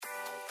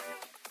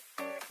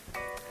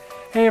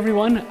Hey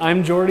everyone,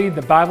 I'm Jordy,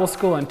 the Bible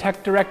School and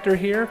Tech Director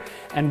here,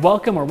 and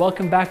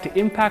welcome back to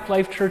Impact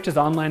Life Church's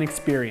online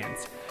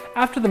experience.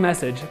 After the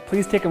message,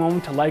 please take a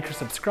moment to like or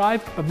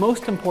subscribe, but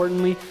most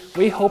importantly,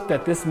 we hope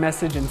that this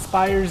message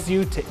inspires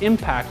you to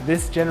impact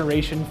this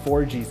generation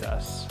for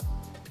Jesus.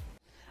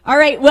 All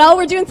right, well,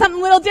 we're doing something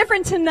a little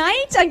different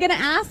tonight. I'm going to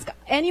ask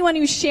anyone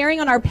who's sharing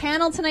on our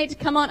panel tonight to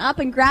come on up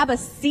and grab a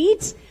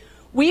seat.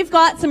 We've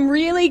got some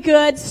really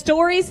good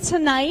stories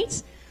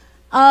tonight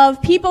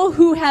of people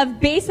who have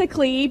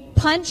basically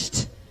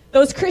punched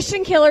those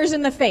Christian killers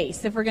in the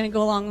face, if we're going to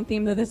go along the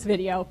theme of this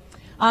video.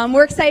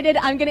 We're excited.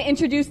 I'm going to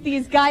introduce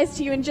these guys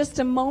to you in just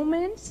a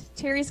moment.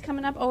 Terry's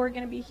coming up. Oh, we're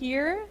going to be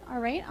here. All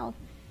right, I'll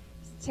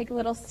take a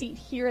little seat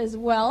here as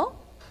well.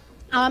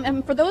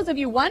 And for those of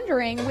you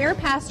wondering where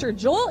Pastor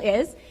Joel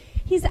is,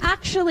 he's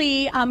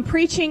actually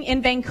preaching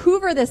in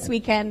Vancouver this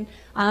weekend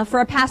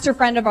for a pastor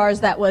friend of ours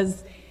that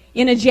was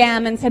in a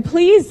jam and said,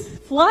 please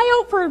fly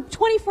out for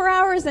 24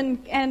 hours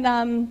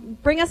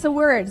and bring us a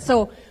word.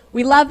 So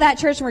we love that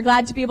church and we're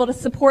glad to be able to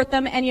support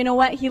them. And you know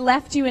what? He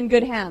left you in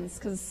good hands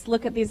because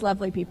look at these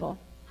lovely people.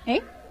 Hey?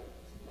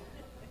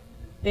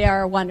 They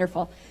are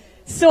wonderful.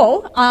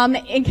 So,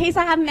 in case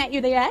I haven't met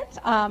you yet,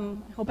 I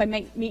hope I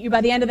might meet you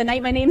by the end of the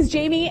night. My name's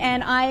Jamie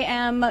and I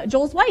am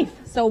Joel's wife.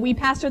 So we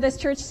pastor this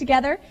church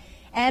together.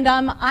 And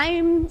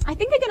I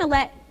think I'm going to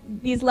let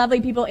these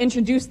lovely people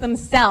introduce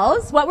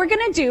themselves. What we're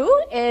going to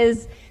do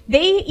is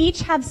they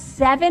each have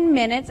 7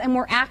 minutes and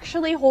we're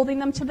actually holding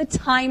them to the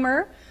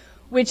timer,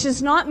 which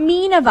is not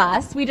mean of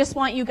us. We just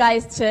want you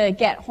guys to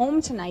get home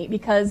tonight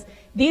because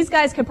these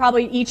guys could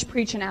probably each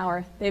preach an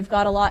hour. They've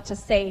got a lot to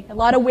say, a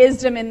lot of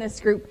wisdom in this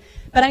group.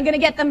 But I'm going to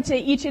get them to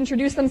each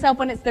introduce themselves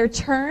when it's their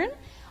turn.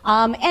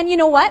 And you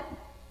know what?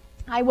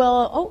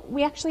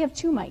 We actually have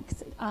 2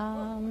 mics.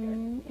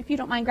 If you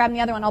don't mind grabbing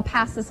the other one, I'll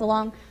pass this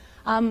along.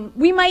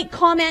 We might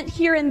comment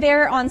here and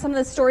there on some of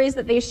the stories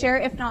that they share.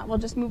 If not, we'll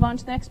just move on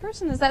to the next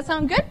person. Does that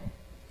sound good?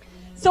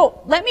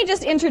 So let me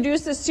just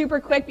introduce this super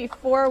quick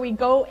before we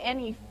go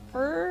any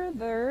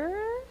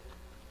further.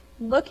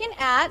 Looking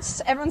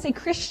at, everyone say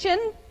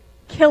Christian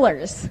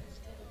killers.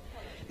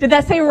 Did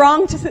that feel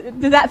wrong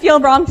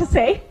to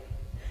say?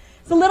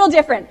 It's a little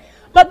different.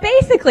 But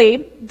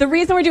basically, the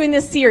reason we're doing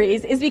this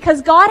series is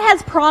because God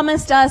has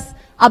promised us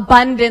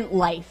abundant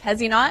life, has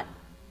he not?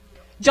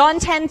 John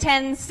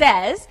 10:10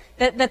 says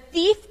that the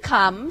thief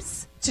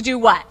comes to do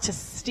what? To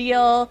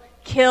steal,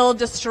 kill,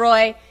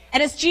 destroy.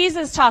 And it's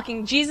Jesus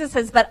talking. Jesus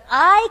says, but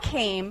I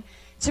came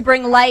to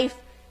bring life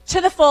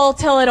to the full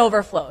till it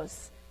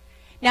overflows.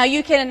 Now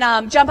you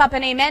can jump up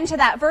and amen to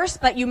that verse,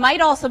 but you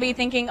might also be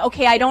thinking,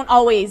 okay, I don't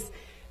always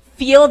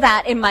feel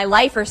that in my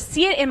life or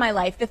see it in my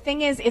life. The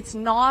thing is, it's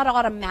not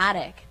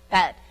automatic,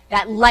 that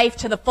life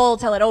to the full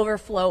till it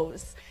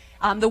overflows.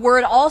 The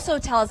word also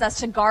tells us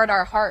to guard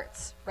our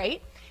hearts,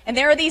 right? And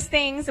there are these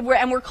things, and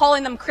we're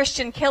calling them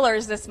Christian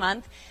killers this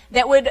month,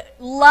 that would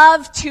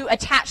love to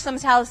attach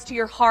themselves to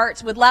your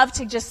heart, would love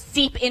to just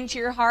seep into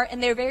your heart,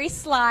 and they're very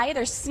sly,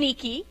 they're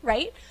sneaky,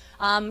 right?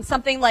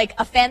 Something like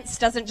offense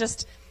doesn't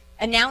just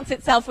announce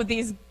itself with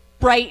these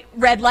bright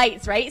red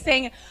lights, right?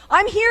 Saying,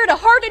 I'm here to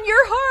harden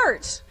your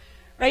heart,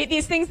 right?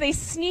 These things, they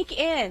sneak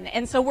in,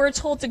 and so we're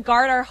told to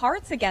guard our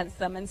hearts against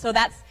them, and so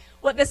that's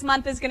what this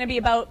month is going to be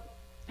about,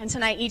 and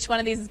tonight each one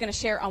of these is going to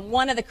share on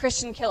one of the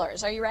Christian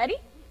killers. Are you ready?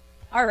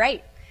 All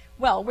right.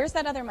 Well, where's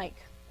that other mic?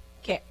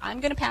 Okay, I'm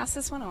going to pass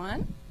this one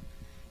on.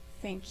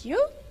 Thank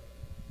you.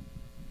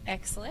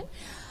 Excellent.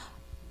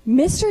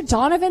 Mr.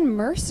 Donovan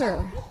Mercer,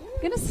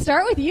 I'm going to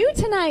start with you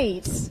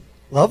tonight.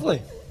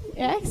 Lovely.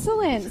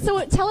 Excellent.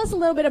 So tell us a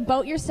little bit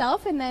about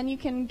yourself, and then you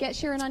can get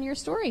sharing on your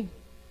story.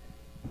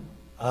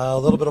 A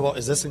little bit about,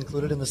 is this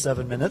included in the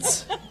 7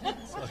 minutes?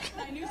 Okay.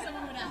 I knew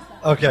someone would ask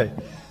that. Okay.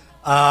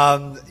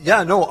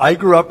 I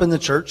grew up in the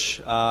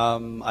church.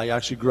 I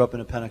actually grew up in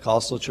a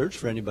Pentecostal church,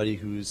 for anybody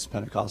who's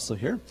Pentecostal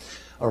here,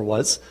 or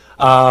was.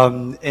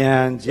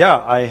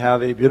 I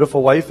have a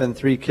beautiful wife and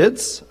 3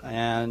 kids,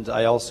 and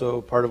I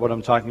also, part of what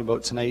I'm talking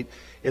about tonight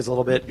is a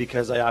little bit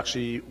because I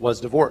actually was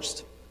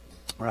divorced,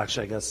 or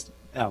actually I guess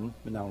am,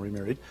 but now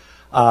remarried.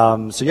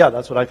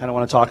 That's what I kind of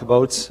want to talk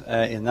about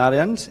in that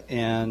end,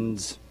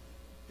 and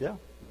yeah.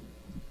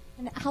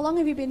 And how long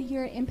have you been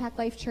here at Impact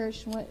Life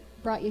Church, and what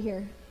brought you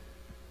here?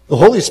 The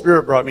Holy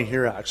Spirit brought me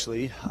here,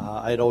 actually.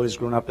 I had always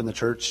grown up in the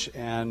church,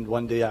 and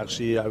one day,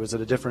 actually, I was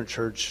at a different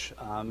church,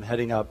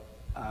 heading up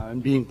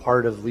and being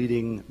part of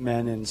leading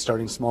men and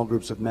starting small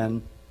groups of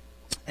men,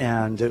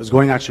 and it was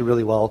going actually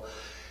really well.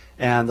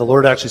 And the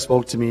Lord actually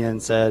spoke to me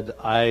and said,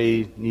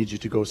 I need you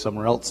to go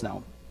somewhere else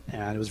now.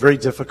 And it was very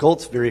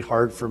difficult, very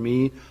hard for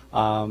me,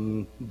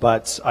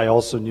 but I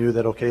also knew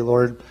that, okay,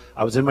 Lord,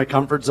 I was in my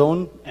comfort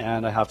zone,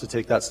 and I have to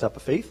take that step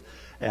of faith.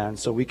 And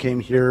so we came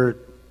here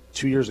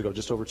 2 years ago,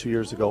 just over 2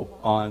 years ago,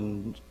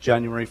 on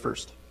January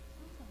 1st,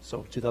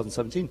 so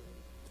 2017.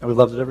 And we've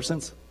loved it ever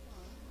since.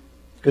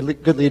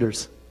 Good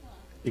leaders.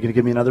 You going to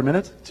give me another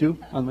minute, 2,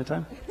 on my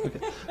time?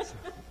 Okay.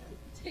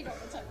 Take all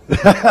the time.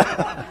 All right.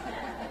 Are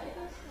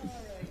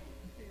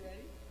you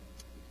ready?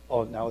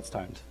 Oh, now it's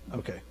timed.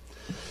 Okay.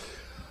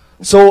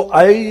 So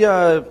I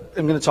am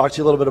going to talk to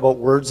you a little bit about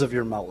words of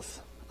your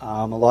mouth.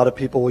 A lot of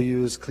people will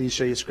use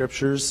cliche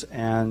scriptures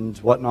and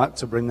whatnot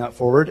to bring that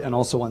forward, and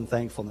also on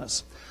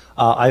thankfulness.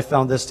 I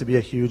found this to be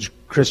a huge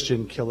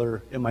Christian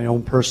killer in my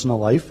own personal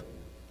life.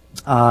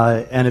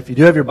 And if you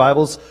do have your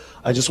Bibles,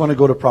 I just want to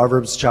go to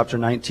Proverbs chapter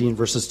 19,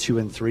 verses 2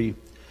 and 3.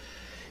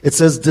 It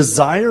says,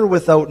 "Desire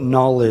without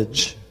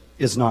knowledge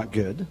is not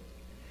good,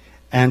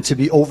 and to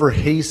be over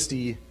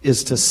hasty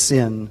is to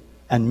sin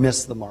and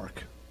miss the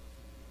mark.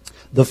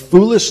 The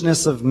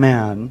foolishness of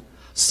man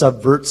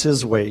subverts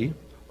his way,"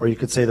 or you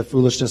could say the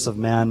foolishness of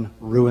man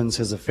ruins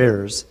his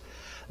affairs.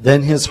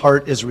 "Then his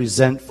heart is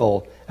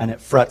resentful, and it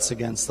frets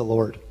against the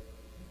Lord."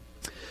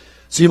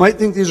 So you might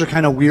think these are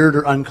kind of weird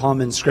or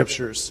uncommon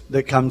scriptures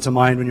that come to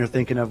mind when you're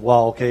thinking of,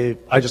 well, okay,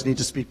 I just need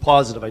to speak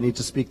positive. I need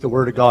to speak the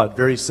Word of God.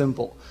 Very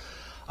simple.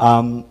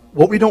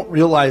 What we don't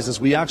realize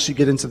is we actually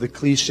get into the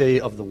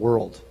cliche of the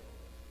world.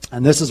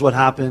 And this is what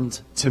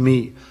happened to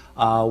me.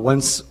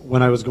 Once,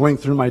 when I was going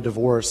through my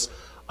divorce,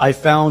 I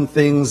found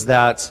things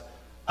that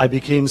I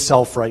became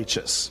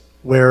self-righteous,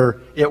 where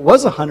it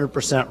was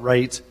 100%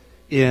 right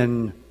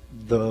in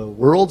the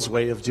world's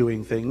way of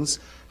doing things,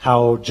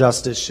 how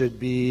justice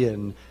should be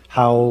and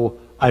how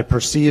I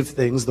perceive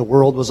things. The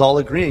world was all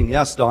agreeing,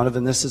 yes,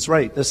 Donovan, this is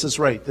right, this is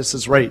right, this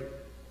is right.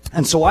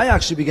 And so I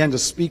actually began to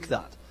speak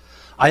that.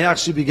 I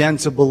actually began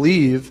to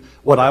believe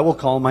what I will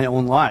call my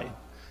own lie.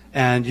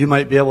 And you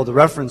might be able to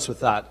reference with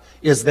that,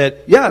 is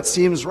that, yeah, it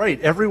seems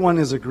right. Everyone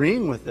is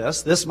agreeing with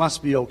this. This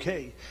must be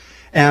okay.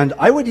 And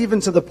I would even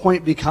to the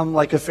point become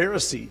like a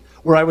Pharisee,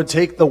 where I would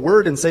take the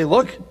word and say,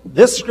 look,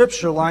 this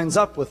scripture lines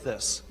up with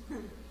this.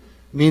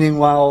 Meaning,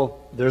 well,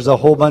 there's a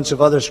whole bunch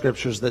of other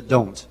scriptures that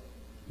don't.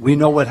 We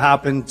know what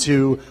happened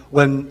to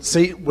when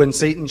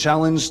Satan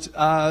challenged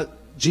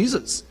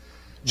Jesus.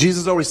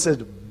 Jesus always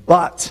said,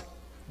 but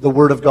the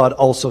Word of God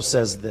also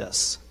says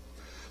this.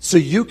 So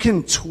you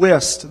can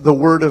twist the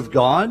Word of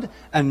God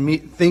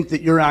and think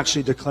that you're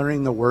actually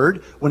declaring the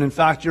Word, when in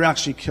fact you're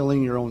actually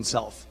killing your own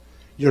self.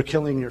 You're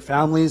killing your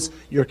families.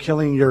 You're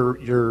killing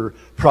your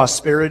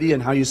prosperity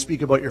and how you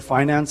speak about your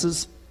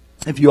finances.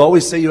 If you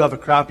always say you have a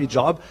crappy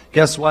job,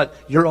 guess what?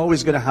 You're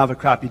always going to have a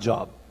crappy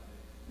job.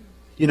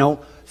 You know,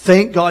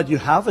 thank God you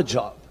have a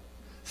job.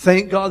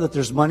 Thank God that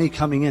there's money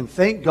coming in.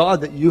 Thank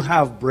God that you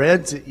have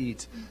bread to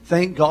eat.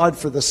 Thank God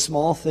for the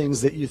small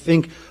things that you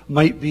think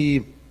might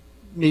be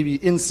maybe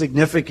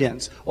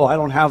insignificant. Oh, I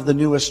don't have the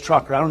newest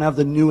truck, or I don't have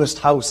the newest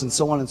house, and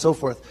so on and so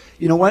forth.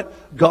 You know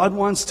what? God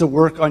wants to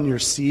work on your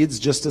seeds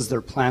just as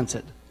they're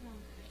planted.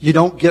 You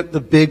don't get the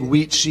big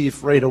wheat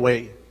sheaf right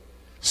away.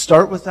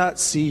 Start with that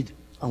seed.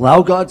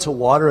 Allow God to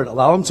water it.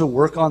 Allow Him to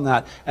work on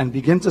that and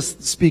begin to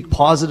speak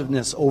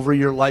positiveness over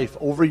your life,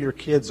 over your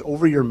kids,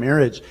 over your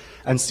marriage,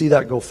 and see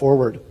that go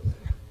forward.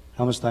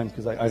 How much time?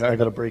 Because I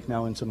got to break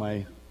now into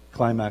my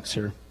climax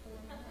here.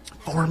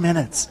 4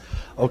 minutes.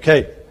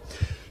 Okay.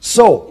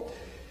 So,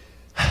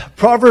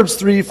 Proverbs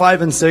 3,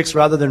 5, and 6,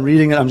 rather than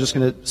reading it, I'm just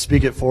going to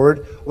speak it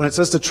forward. When it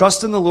says to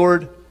trust in the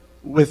Lord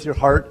with your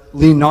heart,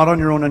 lean not on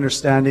your own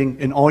understanding,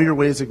 in all your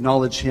ways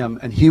acknowledge Him,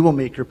 and He will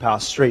make your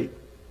path straight.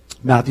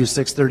 Matthew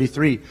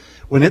 6:33.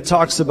 When it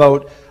talks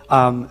about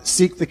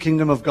seek the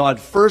kingdom of God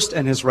first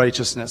and His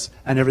righteousness,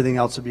 and everything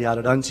else will be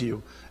added unto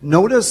you.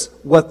 Notice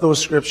what those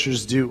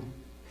scriptures do.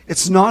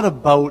 It's not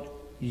about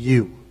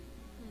you.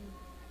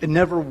 It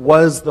never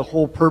was the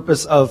whole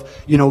purpose of,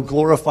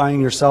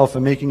 glorifying yourself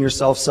and making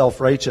yourself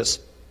self-righteous.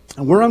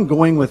 And where I'm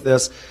going with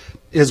this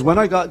is when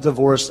I got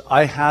divorced,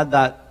 I had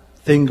that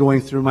thing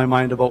going through my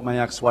mind about my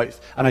ex-wife.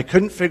 And I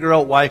couldn't figure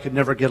out why I could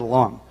never get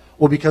along.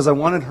 Well, because I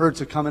wanted her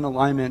to come in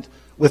alignment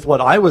with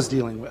what I was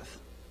dealing with.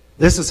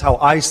 This is how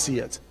I see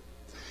it.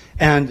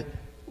 And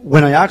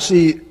when I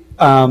actually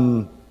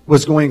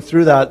was going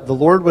through that, the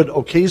Lord would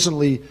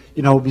occasionally,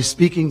 be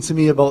speaking to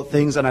me about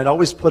things, and I'd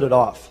always put it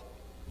off.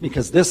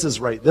 Because this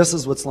is right. This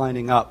is what's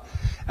lining up.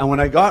 And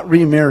when I got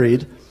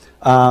remarried,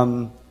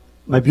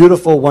 my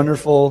beautiful,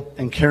 wonderful,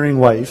 and caring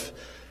wife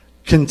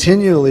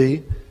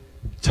continually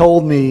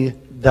told me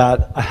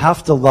that I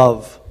have to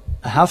love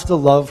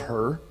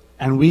her,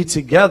 and we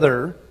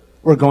together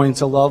were going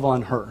to love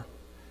on her.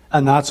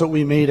 And that's what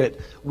we made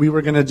it. We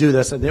were going to do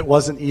this, and it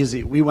wasn't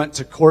easy. We went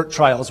to court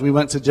trials. We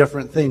went to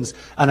different things.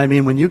 And I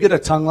mean, when you get a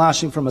tongue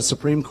lashing from a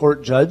Supreme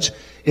Court judge,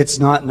 it's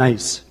not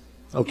nice.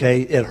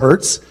 Okay? It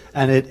hurts,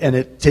 and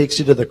it takes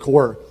you to the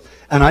core.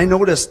 And I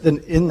noticed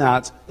in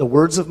that, the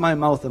words of my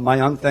mouth and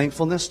my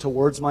unthankfulness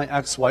towards my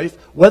ex-wife,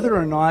 whether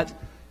or not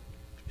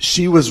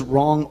she was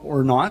wrong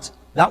or not,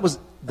 that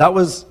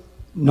was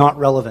not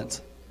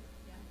relevant.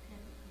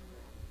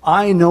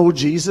 I know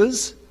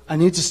Jesus. I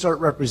need to start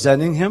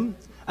representing Him,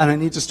 and I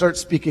need to start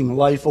speaking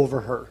life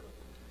over her.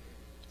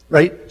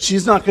 Right?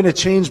 She's not going to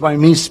change by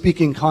me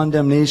speaking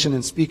condemnation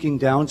and speaking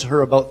down to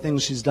her about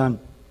things she's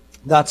done.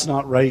 That's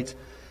not right.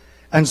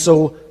 And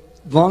so,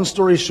 long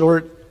story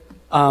short,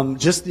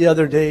 just the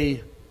other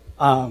day,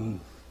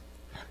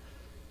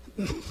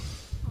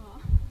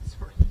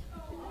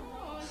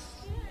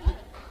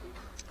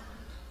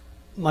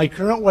 my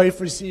current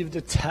wife received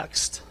a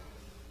text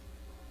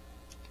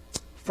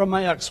from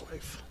my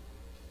ex-wife.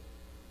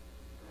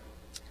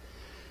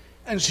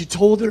 And she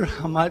told her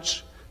how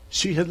much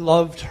she had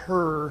loved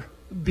her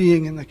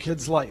being in the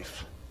kid's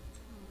life.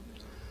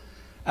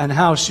 And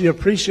how she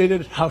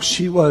appreciated how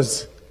she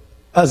was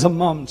as a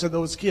mom to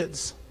those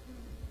kids.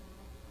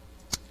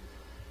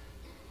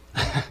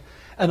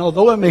 And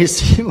although it may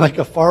seem like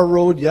a far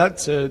road yet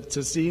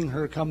to seeing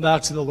her come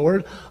back to the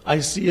Lord, I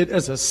see it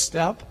as a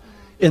step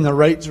in the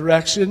right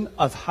direction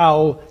of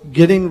how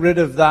getting rid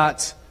of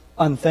that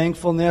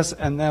unthankfulness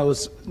and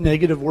those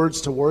negative words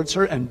towards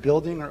her and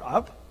building her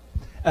up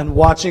and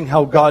watching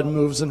how God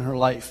moves in her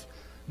life.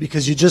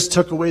 Because you just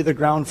took away the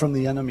ground from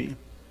the enemy.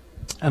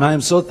 And I am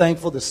so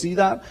thankful to see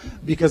that,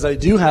 because I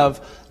do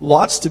have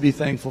lots to be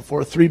thankful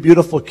for. 3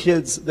 beautiful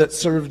kids that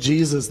serve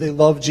Jesus. They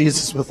love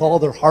Jesus with all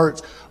their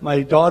heart.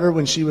 My daughter,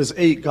 when she was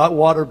 8, got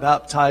water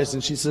baptized,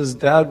 and she says,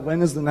 Dad,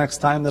 when is the next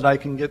time that I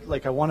can get,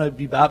 I want to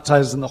be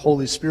baptized in the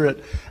Holy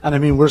Spirit? And I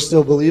mean, we're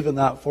still believing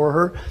that for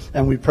her,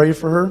 and we pray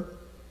for her.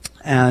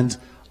 And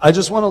I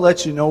just want to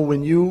let you know,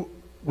 when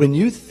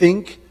you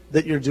think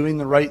that you're doing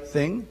the right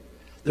thing,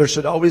 there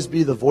should always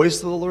be the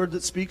voice of the Lord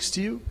that speaks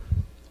to you,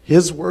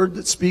 His word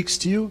that speaks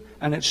to you,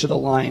 and it should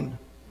align.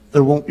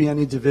 There won't be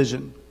any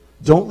division.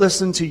 Don't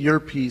listen to your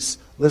peace.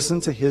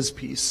 Listen to His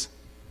peace.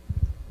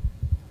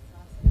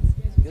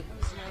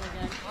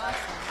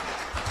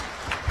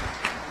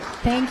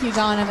 Thank you,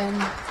 Donovan.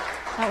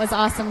 That was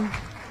awesome.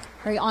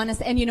 Very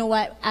honest. And you know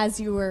what? As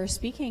you were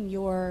speaking,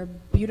 your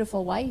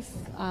beautiful wife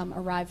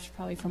arrived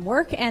probably from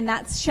work, and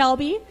that's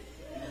Shelby.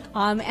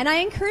 And I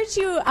encourage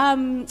you,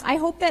 I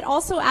hope that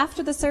also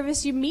after the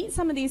service you meet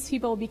some of these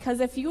people, because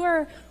if you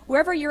are,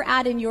 wherever you're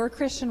at in your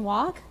Christian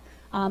walk,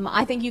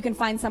 I think you can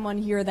find someone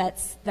here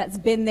that's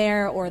been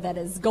there or that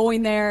is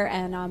going there,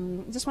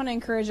 and just want to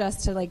encourage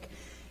us to,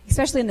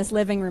 especially in this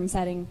living room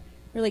setting,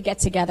 really get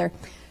together.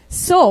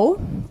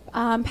 So,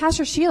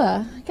 Pastor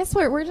Sheila, I guess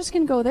we're just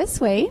going to go this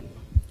way.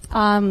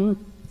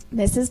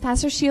 This is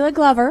Pastor Sheila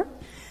Glover,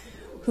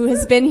 who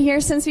has been here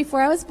since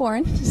before I was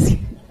born.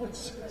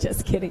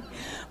 Just kidding.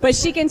 But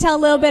she can tell a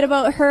little bit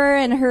about her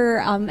and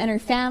her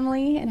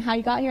family and how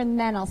you got here, and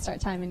then I'll start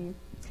timing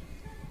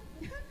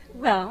you.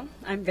 Well,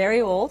 I'm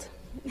very old.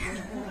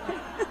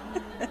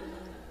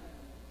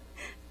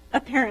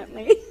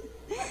 Apparently.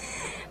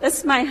 This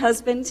is my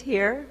husband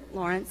here,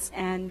 Lawrence,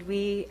 and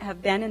we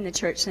have been in the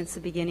church since the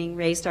beginning,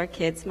 raised our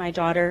kids. My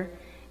daughter,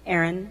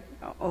 Erin,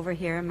 over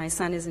here, and my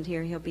son isn't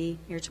here. He'll be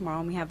here tomorrow,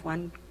 and we have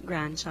one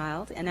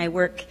grandchild. And I've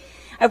worked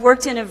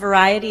in a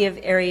variety of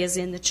areas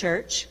in the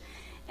church.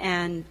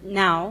 And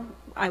now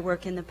I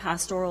work in the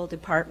pastoral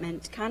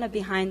department, kind of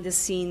behind the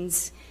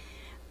scenes,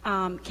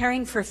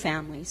 caring for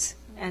families.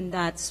 And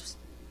that's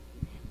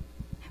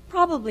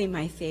probably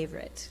my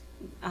favorite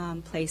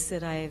place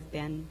that I've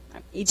been.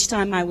 Each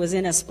time I was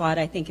in a spot,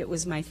 I think it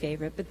was my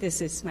favorite, but this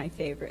is my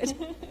favorite.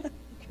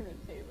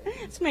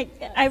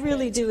 I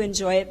really do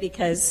enjoy it,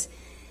 because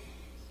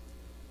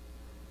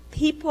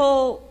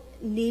people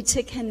need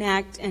to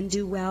connect and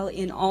do well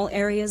in all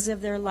areas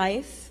of their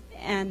life.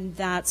 And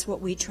that's what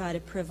we try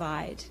to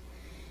provide.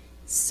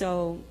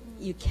 So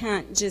you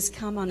can't just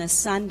come on a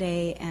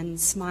Sunday and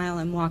smile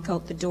and walk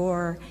out the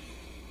door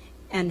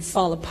and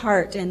fall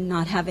apart and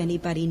not have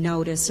anybody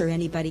notice or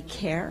anybody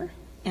care.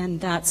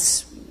 And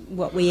that's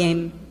what we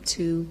aim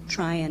to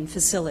try and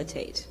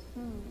facilitate.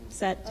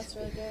 That's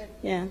really good.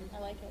 Yeah. I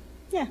like it.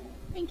 Yeah.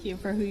 Thank you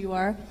for who you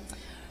are.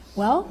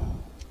 Well,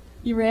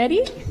 you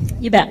ready?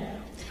 You bet.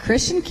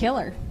 Christian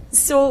killer.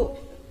 So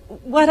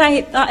what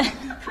I thought...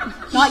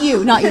 Not you.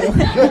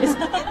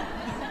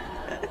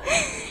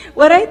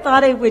 What I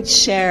thought I would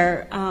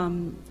share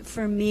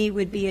for me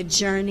would be a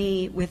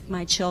journey with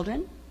my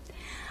children.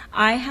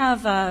 I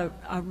have a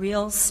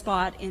real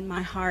spot in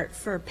my heart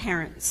for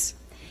parents.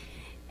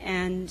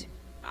 And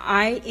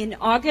in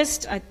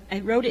August, I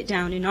wrote it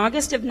down, in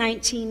August of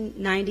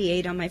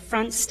 1998, on my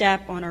front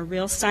step on a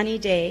real sunny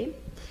day,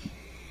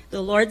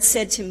 the Lord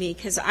said to me,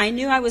 because I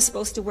knew I was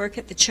supposed to work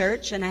at the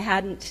church, and I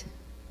hadn't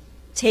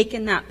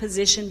taken that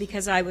position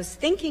because I was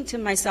thinking to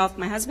myself,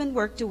 my husband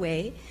worked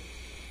away,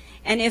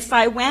 and if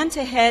I went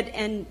ahead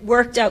and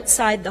worked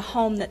outside the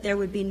home, that there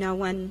would be no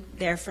one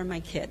there for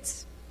my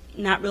kids.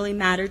 And that really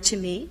mattered to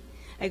me.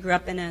 I grew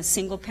up in a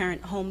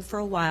single-parent home for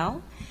a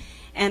while,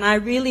 and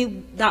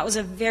that was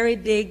a very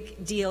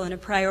big deal and a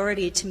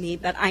priority to me,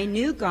 but I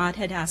knew God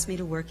had asked me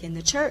to work in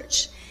the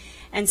church.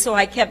 And so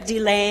I kept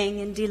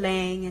delaying and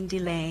delaying and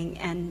delaying,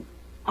 and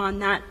on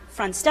that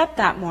front step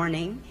that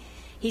morning,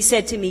 He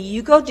said to me,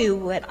 you go do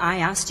what I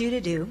asked you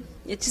to do.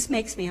 It just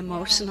makes me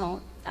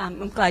emotional.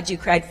 I'm glad you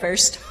cried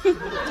first.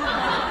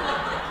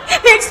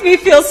 It makes me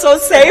feel so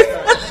safe.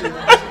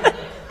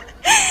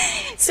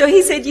 So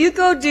He said, you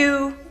go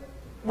do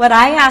what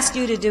I asked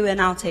you to do,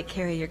 and I'll take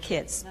care of your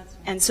kids.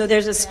 And so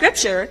there's a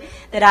scripture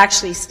that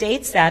actually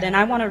states that, and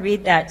I want to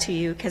read that to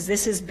you, because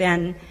this has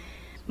been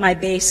my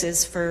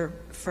basis for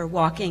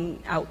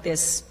walking out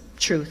this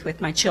truth with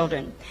my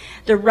children.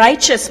 The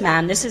righteous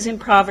man, this is in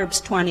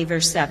Proverbs 20,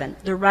 verse 7.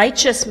 The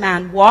righteous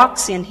man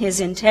walks in his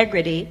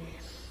integrity,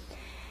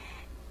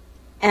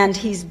 and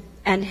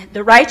And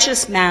the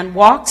righteous man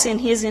walks in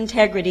his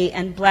integrity,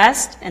 and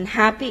blessed and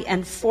happy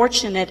and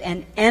fortunate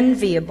and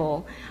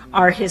enviable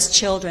are his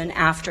children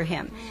after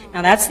him.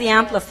 Now that's the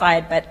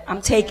Amplified, but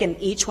I'm taking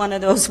each one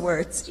of those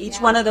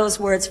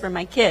words for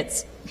my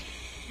kids.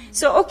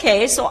 So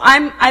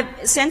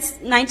I've since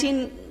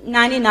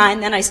 1999,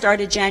 then I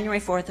started January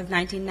 4th of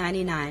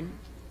 1999.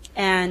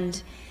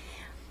 And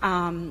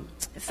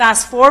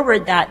fast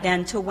forward that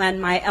then to when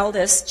my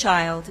eldest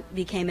child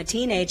became a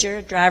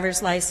teenager,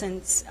 driver's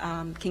license,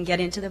 can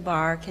get into the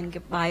bar, can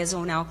buy his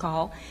own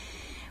alcohol,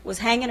 was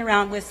hanging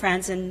around with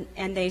friends, and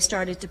they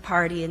started to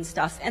party and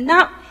stuff. And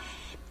that,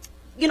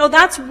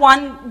 that's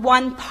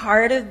one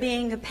part of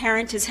being a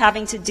parent, is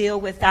having to deal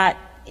with that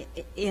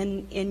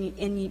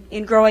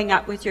in growing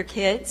up with your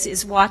kids,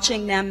 is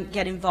watching them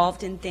get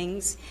involved in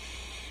things.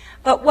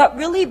 But what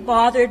really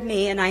bothered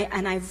me, and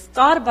I've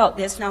thought about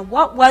this now,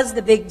 what was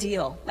the big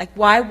deal? Like,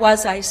 why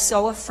was I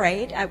so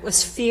afraid? It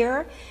was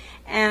fear,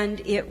 and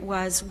it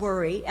was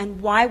worry.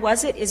 And why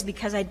was it? Is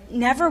because I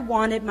never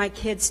wanted my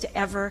kids to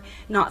ever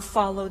not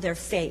follow their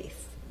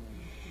faith.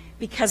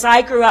 Because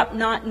I grew up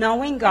not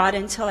knowing God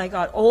until I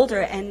got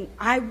older, and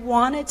I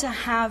wanted to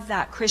have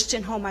that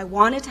Christian home. I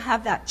wanted to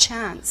have that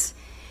chance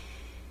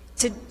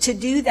to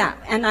do that.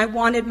 And I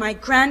wanted my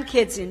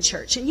grandkids in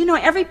church. And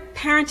every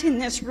parent in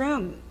this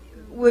room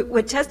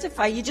would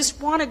testify, you just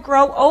want to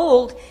grow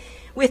old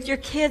with your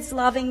kids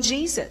loving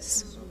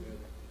Jesus.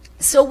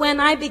 So when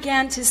I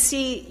began to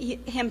see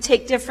him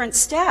take different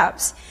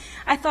steps,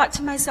 I thought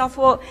to myself,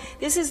 well,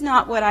 this is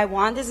not what I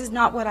want, this is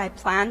not what I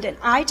planned. And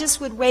I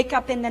just would wake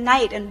up in the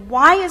night, and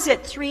why is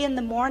it 3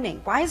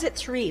 a.m? Why is it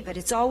 3? But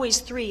it's always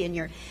 3, and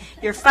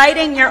you're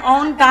fighting your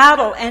own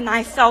battle. And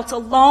I felt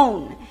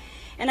alone.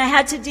 And I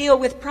had to deal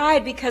with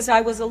pride because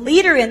I was a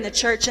leader in the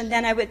church, and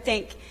then I would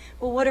think,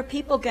 well, what are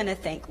people going to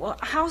think? Well,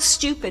 how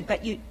stupid,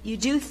 but you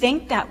do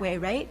think that way,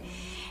 right?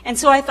 And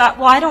so I thought,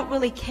 well, I don't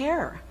really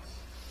care.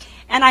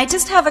 And I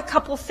just have a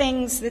couple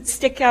things that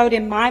stick out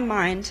in my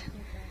mind.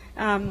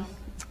 A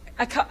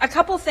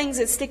couple things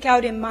that stick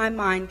out in my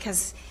mind,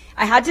 because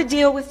I had to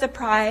deal with the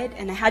pride,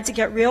 and I had to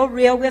get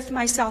real with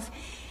myself,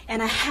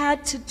 and I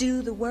had to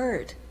do the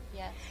Word.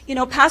 Yes.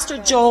 Pastor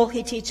Joel,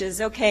 he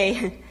teaches,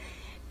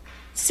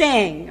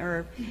 sing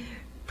or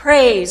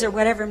praise or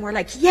whatever, and we're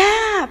like,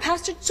 yeah,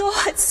 Pastor Joel,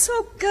 it's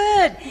so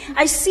good.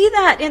 I see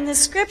that in the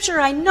scripture.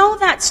 I know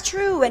that's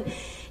true. And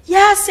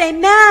yes,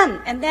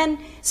 amen. And then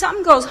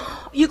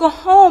you go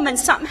home and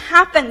something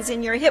happens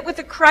and you're hit with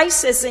a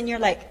crisis and you're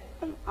like,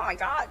 oh my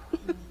God.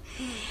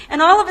 And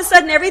all of a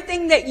sudden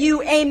everything that you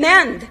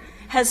amened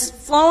has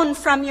flown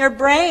from your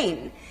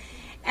brain.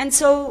 And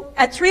so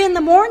at 3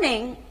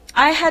 a.m,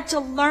 I had to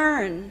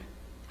learn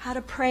how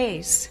to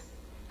praise,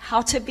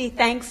 how to be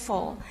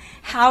thankful,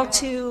 how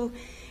to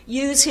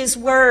use his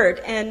word.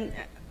 And,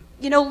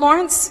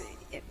 Lawrence,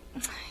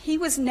 he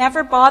was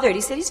never bothered.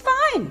 He said, he's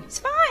fine.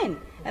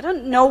 I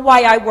don't know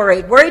why I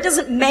worried. Worry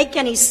doesn't make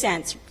any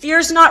sense.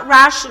 Fear's not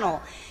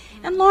rational.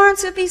 And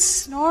Lawrence would be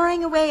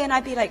snoring away, and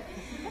I'd be like,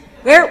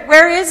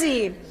 where is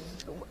he?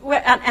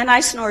 And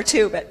I snore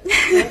too, but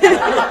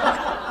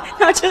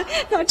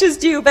not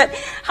just you. But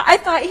I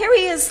thought, here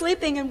he is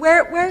sleeping, and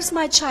where's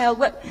my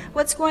child?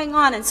 What's going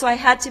on? And so I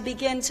had to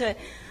begin to...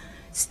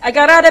 I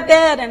got out of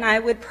bed and I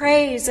would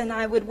praise and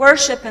I would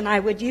worship and I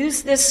would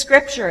use this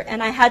scripture,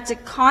 and I had to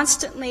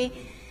constantly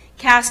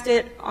cast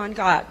it on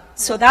God.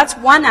 So that's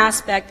one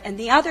aspect. And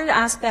the other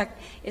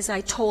aspect is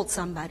I told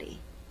somebody.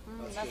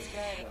 That's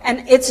good.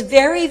 And it's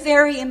very,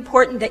 very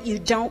important that you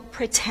don't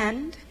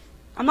pretend.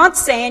 I'm not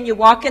saying you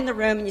walk in the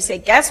room and you say,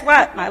 guess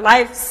what? My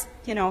life's,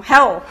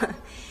 hell.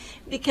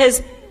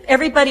 Because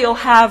everybody will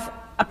have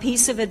a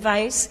piece of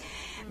advice.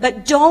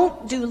 But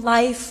don't do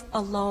life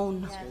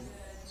alone. Yes.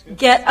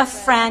 Get a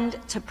friend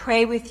to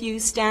pray with you,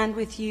 stand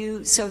with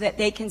you, so that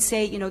they can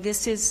say,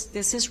 this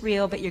is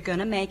real, but you're going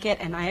to make it,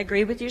 and I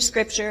agree with your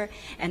scripture,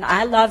 and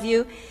I love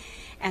you.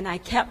 And I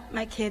kept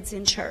my kids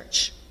in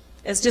church.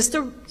 It's just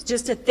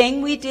a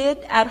thing we did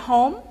at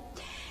home.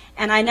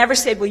 And I never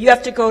said, well, you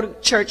have to go to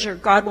church or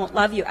God won't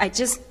love you.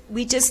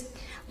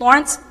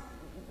 Lawrence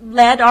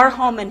led our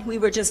home, and we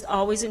were just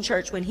always in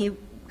church. When he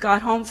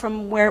got home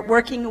from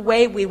working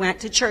away, we went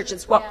to church.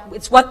 It's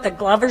what the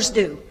Glovers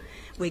do.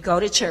 We go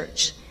to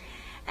church.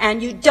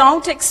 And you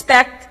don't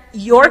expect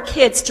your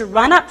kids to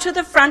run up to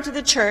the front of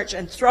the church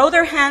and throw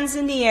their hands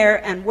in the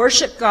air and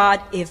worship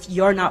God if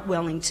you're not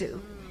willing to.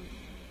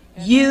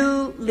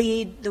 You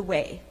lead the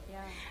way.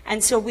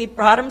 And so we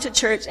brought them to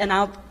church, and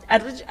I'll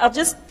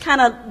just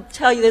kind of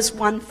tell you this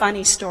one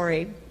funny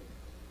story.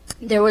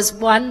 There was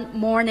one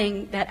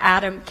morning that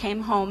Adam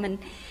came home, and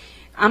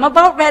I'm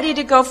about ready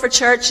to go for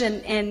church,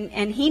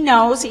 and he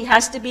knows he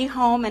has to be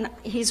home, and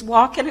he's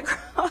walking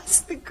across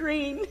the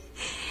green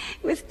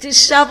with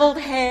disheveled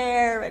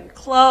hair and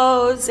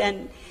clothes,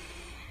 and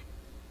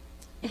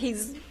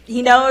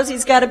he knows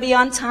he's got to be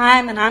on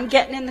time, and I'm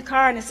getting in the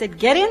car, and I said,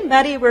 get in,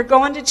 buddy, we're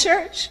going to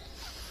church.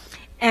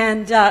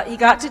 And he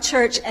got to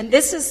church, and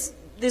there's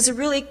a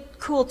really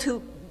cool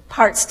two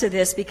parts to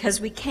this, because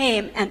we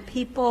came, and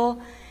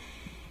people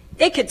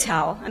they could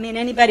tell. I mean,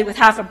 anybody with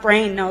half a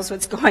brain knows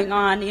what's going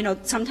on. You know,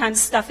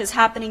 sometimes stuff is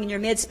happening in your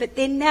midst, but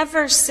they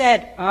never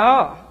said,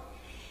 oh.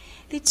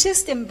 They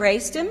just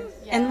embraced him.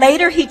 And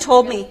later he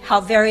told me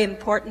how very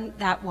important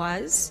that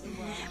was.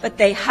 But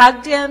they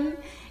hugged him,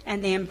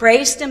 and they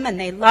embraced him, and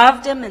they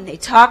loved him, and they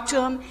talked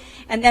to him.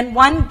 And then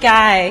one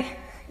guy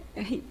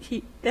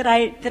that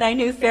I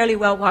knew fairly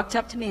well walked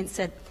up to me and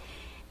said,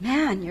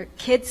 man, your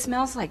kid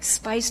smells like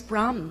spiced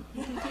rum.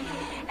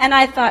 And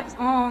I thought,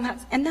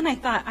 and then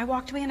I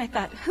walked away and I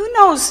thought, who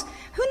knows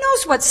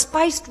what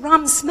spiced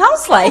rum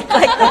smells like?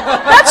 Like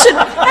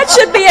that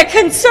should be a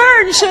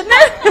concern, shouldn't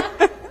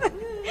it?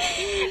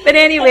 But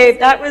anyway,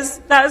 that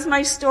was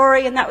my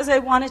story, and that was what I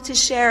wanted to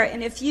share.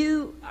 And if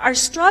you are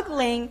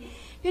struggling,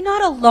 you're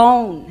not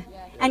alone.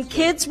 And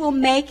kids will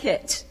make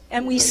it.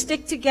 And we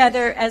stick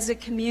together as a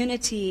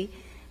community,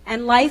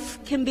 and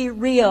life can be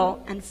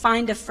real, and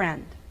find a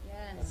friend.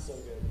 Yes.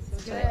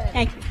 So good.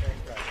 Thank you.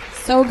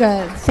 So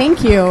good.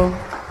 Thank you.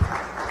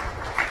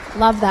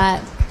 Love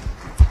that.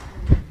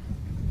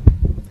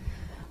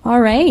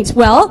 All right.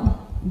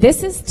 Well,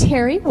 this is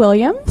Terry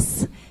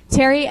Williams.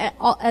 Terry,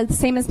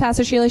 same as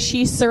Pastor Sheila,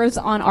 she serves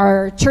on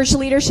our church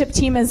leadership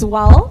team as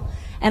well.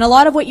 And a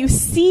lot of what you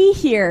see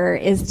here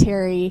is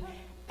Terry,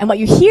 and what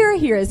you hear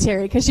here is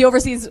Terry, because she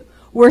oversees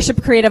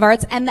worship, creative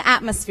arts, and the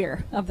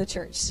atmosphere of the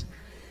church.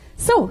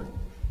 So,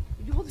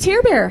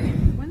 Tear Bear.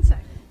 1 sec.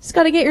 Just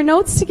got to get your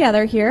notes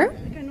together here. I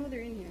think I know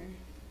they're in here.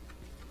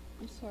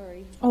 I'm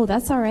sorry. Oh,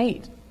 that's all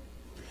right.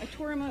 I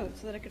tore them out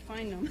so that I could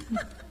find them.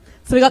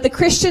 So we got the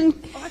Christian.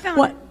 Oh, I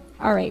found it.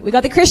 All right, we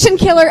got the Christian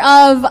killer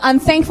of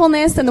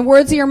unthankfulness and the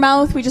words of your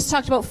mouth. We just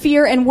talked about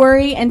fear and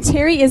worry, and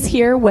Terry is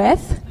here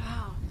with.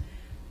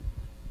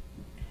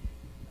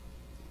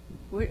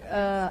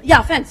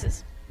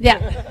 Offenses.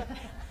 Yeah.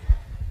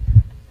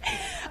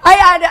 I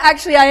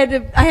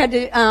had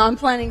to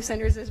Planning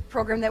Centers is a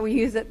program that we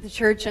use at the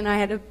church, and I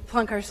had to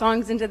plunk our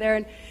songs into there,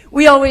 and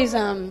we always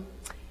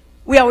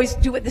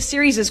do what the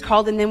series is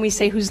called, and then we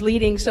say who's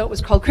leading. So it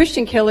was called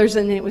Christian Killers,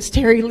 and it was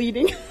Terry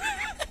leading.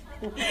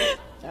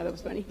 That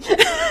was funny.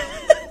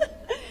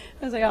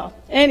 I was like, oh.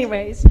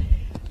 Anyways.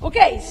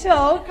 Okay,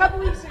 so a couple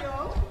weeks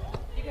ago,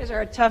 you guys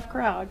are a tough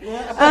crowd.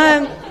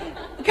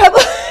 A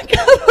couple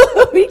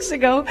of weeks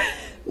ago,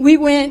 we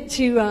went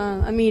to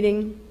a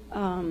meeting.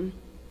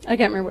 I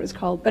can't remember what it was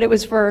called, but it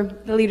was for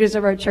the leaders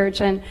of our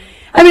church. And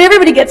I mean,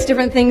 everybody gets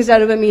different things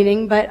out of a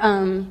meeting, but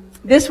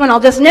this one I'll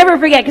just never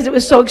forget because it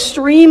was so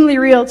extremely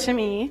real to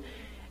me.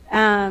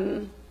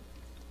 And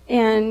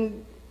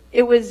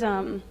it was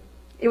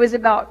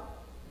about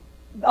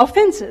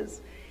offenses,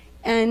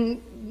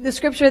 and the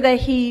scripture that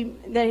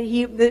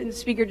the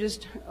speaker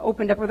just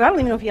opened up with. I don't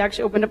even know if he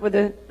actually opened up with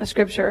a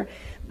scripture,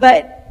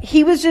 but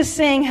he was just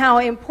saying how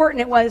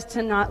important it was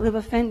to not live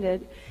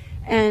offended.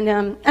 And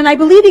I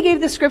believe he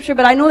gave the scripture,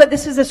 but I know that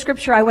this is the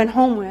scripture I went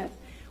home with.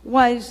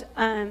 Was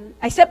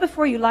I set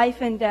before you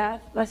life and death,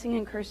 blessing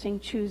and cursing,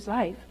 choose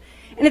life.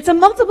 And it's a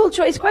multiple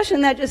choice question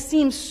that just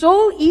seems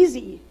so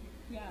easy.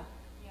 Yeah.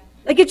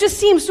 Like it just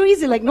seems so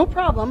easy, like no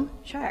problem,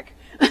 check.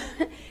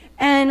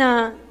 And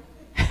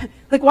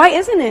like, why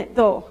isn't it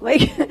though?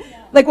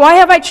 Like why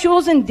have I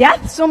chosen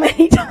death so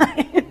many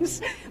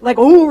times? Like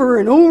over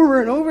and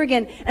over and over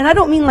again. And I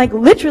don't mean like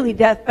literally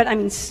death, but I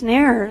mean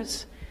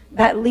snares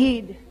that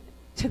lead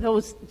to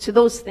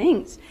those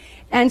things.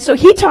 And so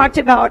he talked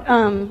about,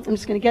 I'm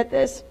just going to get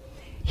this.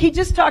 He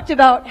just talked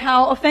about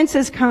how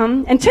offenses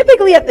come, and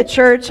typically at the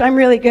church, I'm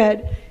really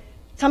good.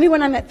 Tell me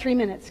when I'm at 3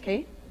 minutes,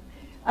 okay?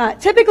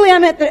 Typically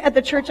I'm at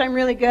the church, I'm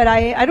really good.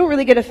 I don't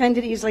really get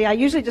offended easily. I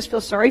usually just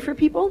feel sorry for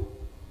people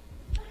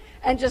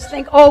and just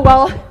think, oh,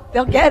 well,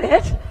 they'll get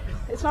it.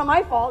 It's not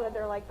my fault that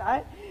they're like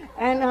that.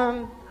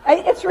 And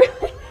it's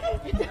really,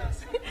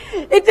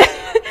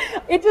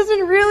 it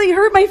doesn't really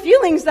hurt my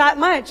feelings that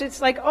much. It's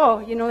like,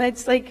 oh,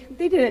 it's like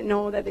they didn't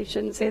know that they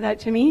shouldn't say that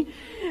to me.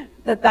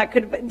 That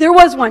could. There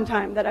was one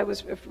time that I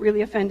was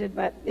really offended,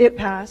 but it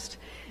passed.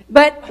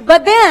 But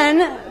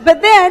then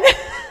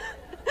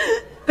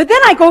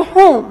I go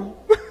home.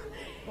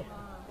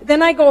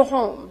 Then I go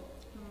home,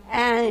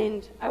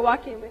 and I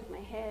walk in with my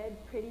head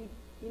pretty,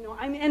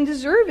 and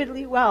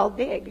deservedly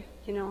big,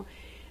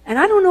 And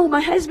I don't know,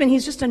 my husband,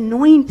 he's just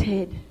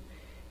anointed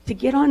to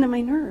get onto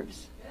my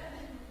nerves.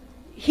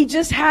 He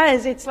just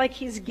has, it's like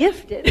he's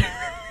gifted.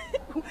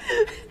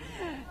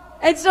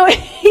 And so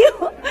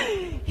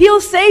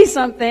he'll say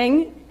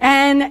something,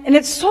 and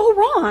it's so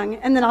wrong,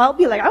 and then I'll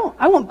be like,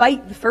 I won't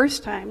bite the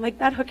first time. Like,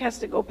 that hook has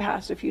to go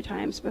past a few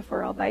times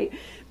before I'll bite.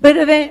 But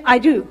I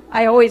do.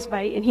 I always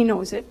bite, and he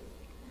knows it.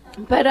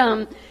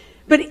 But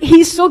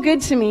he's so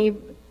good to me.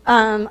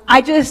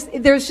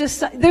 There's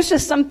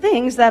just some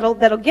things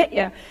that'll get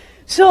you.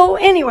 So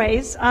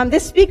anyways,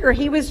 this speaker,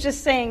 he was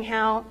just saying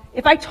how,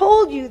 if I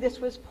told you this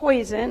was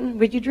poison,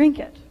 would you drink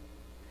it?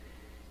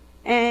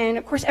 And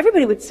of course,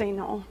 everybody would say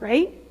no,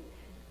 right?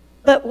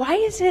 But why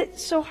is it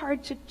so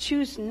hard to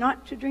choose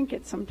not to drink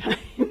it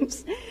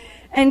sometimes?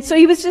 And so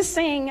he was just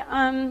saying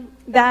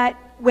that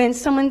when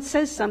someone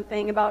says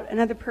something about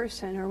another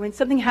person, or when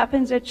something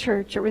happens at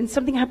church, or when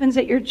something happens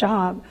at your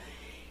job,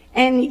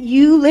 And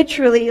you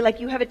literally, like,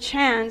 you have a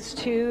chance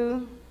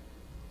to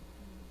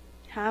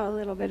have a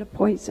little bit of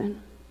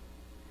poison.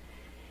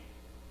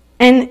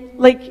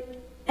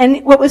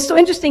 And what was so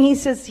interesting, he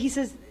says,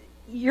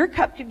 your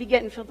cup could be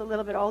getting filled a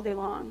little bit all day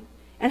long.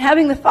 And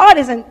having the thought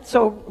isn't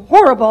so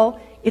horrible,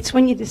 it's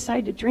when you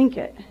decide to drink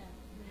it.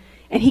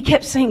 And he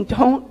kept saying,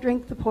 don't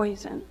drink the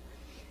poison.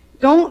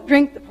 Don't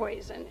drink the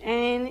poison.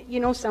 And,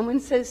 someone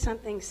says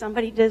something,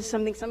 somebody does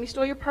something, somebody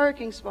stole your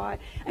parking spot.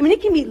 I mean,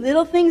 it can be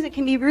little things, it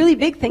can be really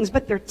big things,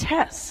 but they're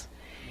tests.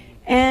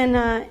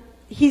 And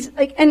he's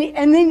like,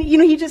 and then,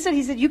 he just said,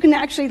 you can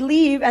actually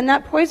leave and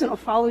that poison will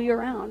follow you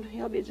around.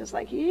 He'll be just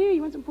like, yeah,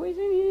 you want some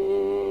poison?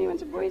 Yeah, you want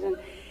some poison?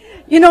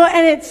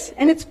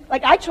 And it's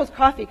like, I chose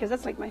coffee because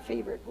that's like my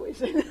favorite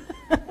poison.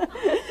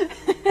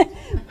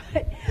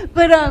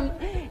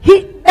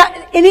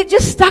 And it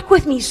just stuck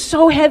with me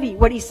so heavy,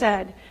 what he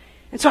said.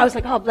 And so I was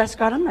like, oh, bless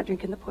God, I'm not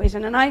drinking the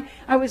poison. And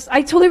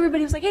I told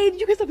everybody, I was like, hey, did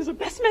you guys think this was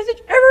the best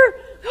message ever?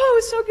 Oh, it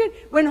was so good.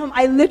 Went home.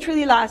 I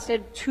literally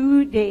lasted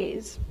 2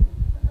 days.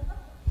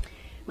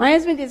 My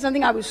husband did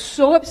something. I was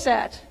so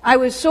upset.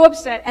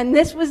 And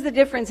this was the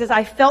difference, is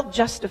I felt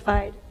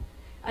justified.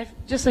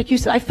 Just like you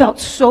said, I felt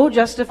so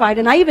justified.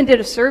 And I even did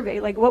a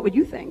survey, like, what would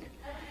you think?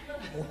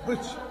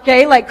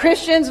 Okay, like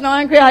Christians,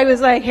 non-Christians. I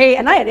was like, hey,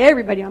 and I had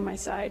everybody on my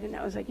side. And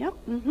I was like, yep,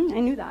 I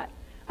knew that.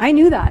 I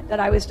knew that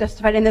I was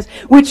justified in this,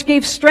 which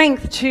gave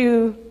strength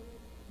to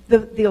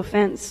the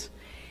offense.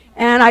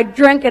 And I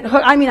drank it,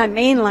 I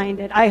mainlined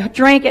it. I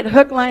drank it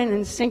hook, line,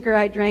 and sinker.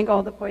 I drank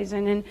all the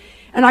poison.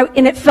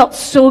 And it felt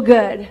so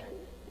good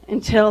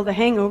until the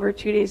hangover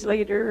 2 days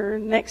later, or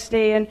next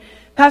day. And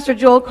Pastor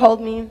Joel called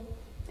me,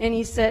 and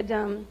he said,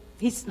 how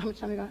much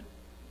time I got?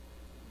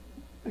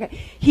 Okay.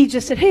 He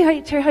just said,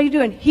 hey, Terry, how you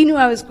doing? He knew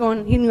I was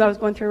going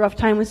through a rough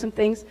time with some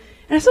things.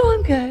 And I said, oh,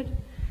 I'm good.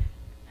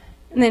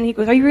 And then he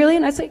goes, are you really?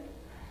 And I was like,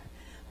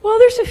 well,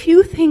 there's a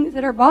few things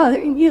that are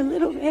bothering me a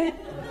little bit.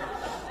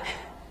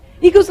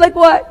 He goes, like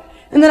what?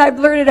 And then I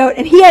blurted out,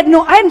 and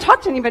I hadn't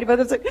talked to anybody about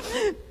this. I was like,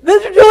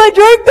 Mr. Joel, I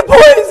drank the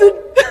poison.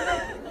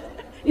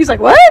 He's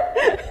like, what?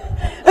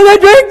 And I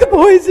drank the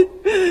poison.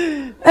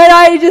 And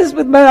I just,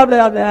 with blah,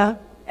 blah, blah.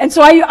 And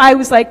so I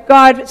was like,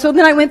 God, so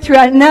then I went through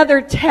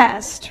another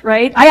test,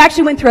 right? I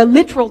actually went through a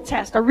literal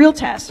test, a real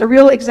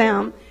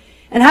exam.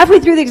 And halfway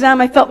through the exam,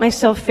 I felt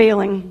myself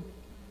failing.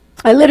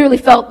 I literally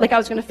felt like I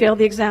was going to fail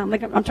the exam.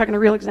 Like I'm talking a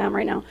real exam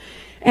right now.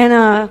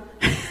 And,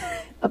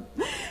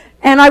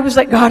 and I was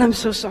like, God, I'm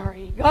so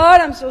sorry.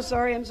 God, I'm so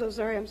sorry. I'm so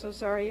sorry. I'm so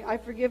sorry. I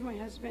forgive my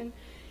husband.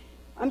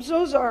 I'm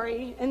so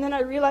sorry. And then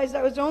I realized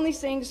I was only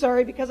saying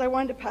sorry because I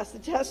wanted to pass the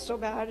test so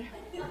bad.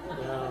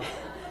 Yeah.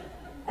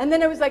 And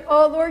then I was like,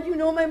 oh, Lord, you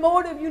know my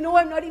motive. You know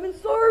I'm not even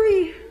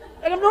sorry.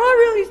 And I'm not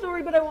really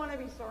sorry, but I want to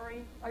be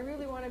sorry. I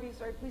really want to be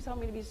sorry. Please help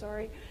me to be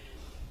sorry.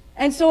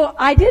 And so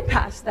I did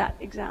pass that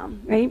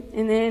exam, right?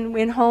 And then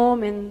went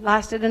home and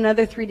lasted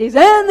another 3 days.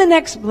 And the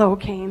next blow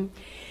came.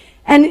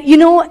 And,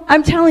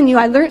 I'm telling you,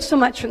 I learned so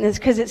much from this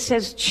because it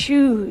says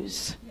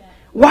choose. Yeah.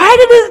 Why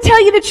did it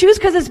tell you to choose?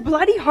 Because it's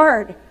bloody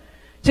hard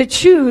to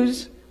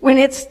choose when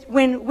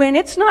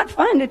it's not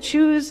fun to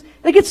choose.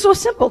 Like, it's so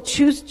simple.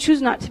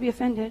 Choose not to be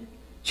offended.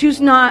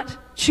 Choose not.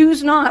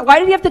 Why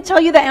did he have to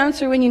tell you the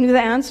answer when you knew the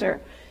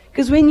answer?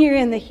 Because when you're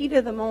in the heat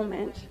of the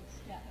moment,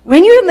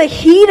 when you're in the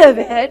heat of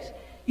it,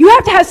 you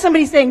have to have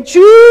somebody saying,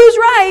 choose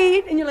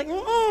right. And you're like,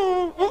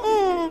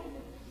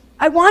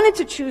 I wanted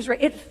to choose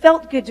right. It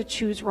felt good to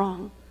choose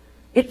wrong.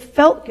 It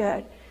felt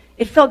good.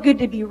 It felt good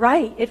to be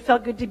right. It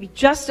felt good to be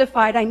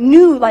justified. I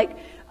knew, like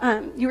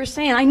you were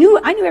saying, I knew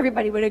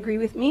everybody would agree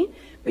with me.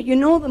 But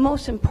the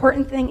most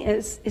important thing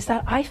is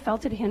that I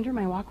felt it hinder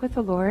my walk with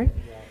the Lord.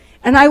 Yeah.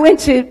 And I went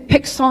to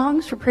pick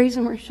songs for praise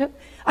and worship.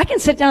 I can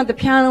sit down at the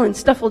piano and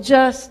stuff will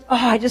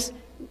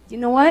you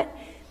know what?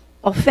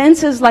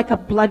 Offense is like a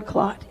blood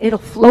clot. It'll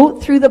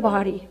float through the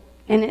body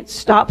and it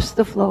stops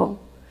the flow.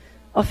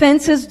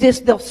 Offenses,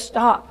 they'll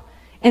stop.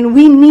 And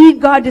we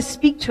need God to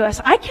speak to us.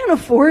 I can't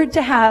afford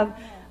to have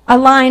a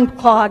line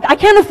clogged. I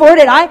can't afford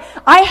it.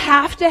 I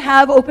have to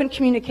have open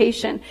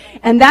communication.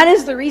 And that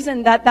is the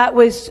reason that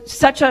was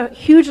such a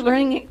huge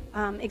learning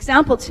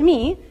example to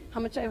me.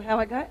 How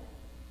I got?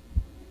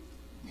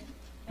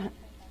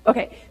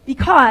 Okay.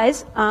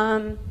 Because,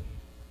 I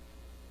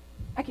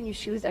can use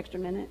shoes extra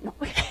minute. No.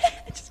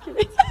 Just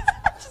kidding.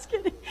 Just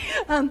kidding.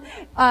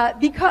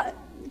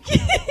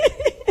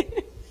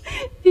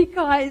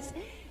 Because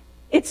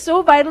it's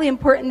so vitally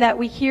important that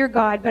we hear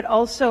God, but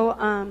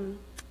also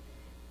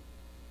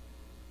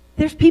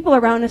there's people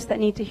around us that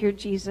need to hear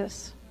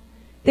Jesus.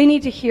 They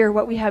need to hear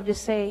what we have to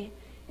say.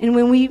 And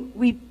when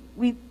we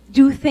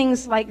do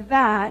things like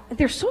that,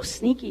 they're so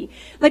sneaky.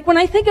 Like when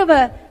I think of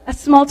a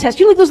small test,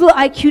 you know those little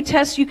IQ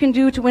tests you can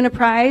do to win a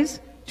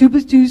prize?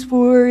 2 + 2 is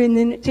 4, and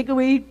then take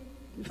away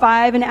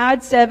 5 and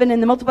add 7 and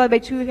then multiply by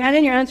 2, hand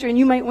in your answer and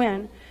you might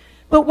win.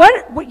 But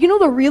what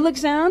the real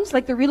exams,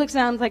 like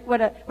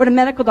what a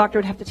medical doctor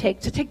would have to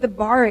take the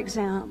bar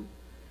exam,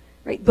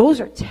 right? Those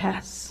are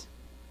tests.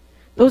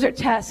 Those are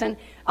tests. And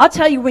I'll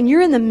tell you, when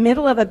you're in the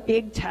middle of a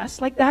big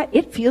test like that,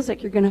 it feels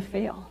like you're going to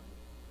fail.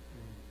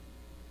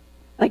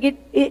 Like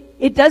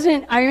it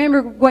doesn't, I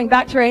remember going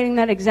back to writing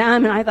that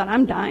exam and I thought,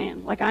 I'm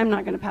dying. Like, I'm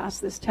not going to pass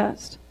this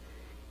test.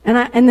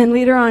 And then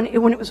later on,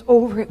 when it was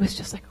over, it was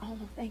just like, oh,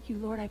 thank you,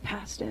 Lord, I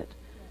passed it.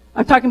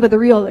 I'm talking about the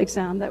real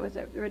exam that was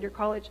at Red Deer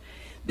College.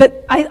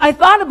 But I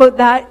thought about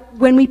that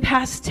when we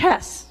pass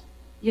tests,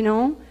 you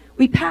know.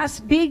 We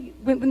pass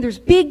when there's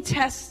big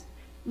tests,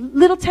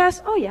 little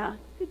tests, oh yeah,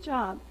 good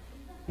job.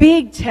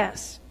 Big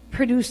tests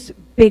produce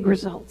big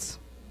results.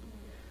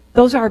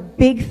 Those are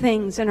big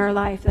things in our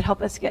life that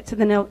help us get to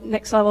the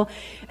next level.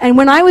 And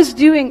when I was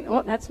doing,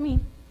 oh, that's me.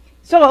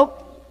 So,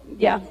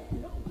 yeah.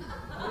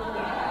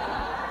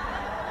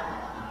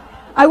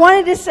 I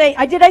wanted to say,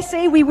 did I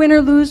say we win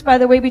or lose by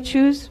the way we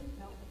choose?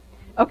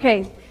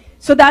 Okay.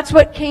 So that's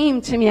what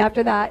came to me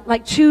after that.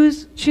 Like,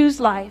 choose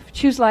life,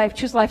 choose life,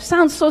 choose life.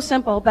 Sounds so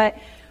simple, but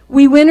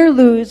we win or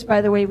lose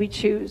by the way we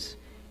choose.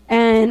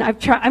 And I've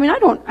tried,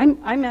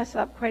 I mess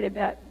up quite a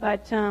bit,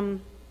 but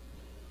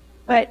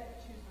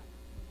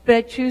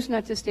I choose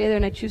not to stay there,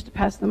 and I choose to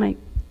pass the mic.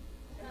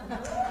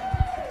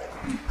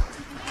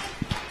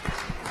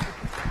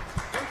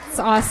 It's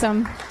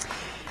awesome.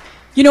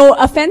 You know,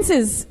 offense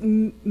is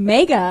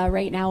mega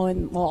right now,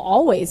 and well,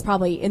 always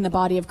probably in the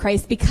body of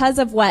Christ, because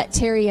of what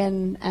Terry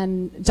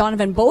and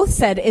Donovan both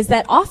said, is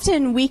that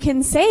often we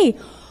can say,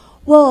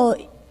 well,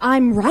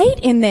 I'm right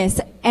in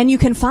this, and you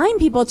can find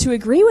people to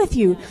agree with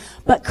you,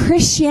 but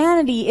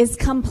Christianity is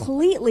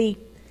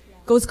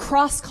goes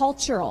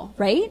cross-cultural,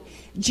 right?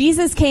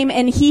 Jesus came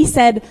and he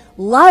said,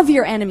 love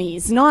your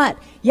enemies, not,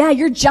 yeah,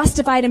 you're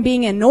justified in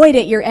being annoyed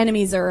at your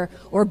enemies or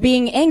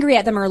being angry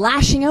at them or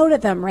lashing out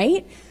at them,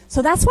 right?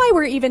 So that's why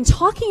we're even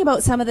talking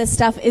about some of this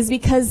stuff, is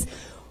because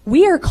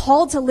we are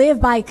called to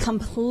live by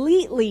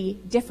completely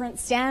different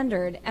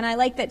standard. And I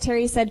like that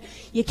Terry said,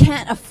 you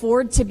can't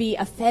afford to be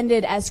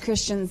offended as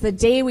Christians. The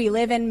day we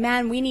live in,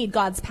 man, we need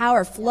God's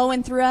power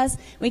flowing through us.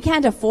 We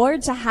can't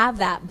afford to have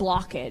that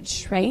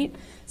blockage, right?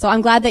 So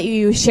I'm glad that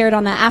you shared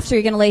on that. After,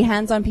 you're going to lay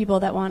hands on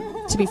people that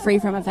want to be free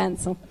from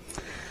offense. So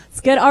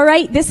it's good. All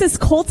right. This is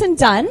Colton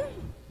Dunn,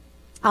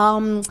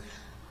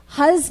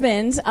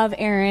 husband of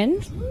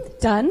Erin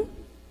Dunn.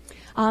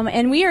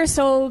 And we are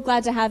so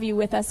glad to have you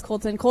with us,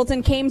 Colton.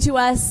 Colton came to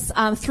us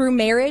through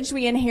marriage.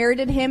 We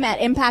inherited him at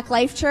Impact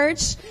Life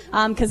Church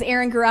because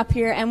Erin grew up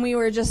here, and we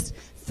were just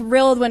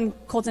thrilled when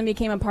Colton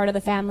became a part of the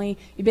family.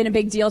 You've been a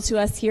big deal to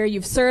us here.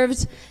 You've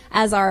served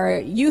as our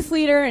youth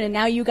leader, and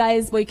now you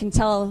guys, well, you can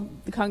tell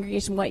the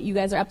congregation what you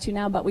guys are up to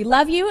now, but we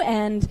love you,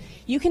 and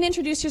you can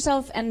introduce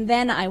yourself, and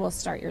then I will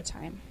start your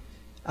time.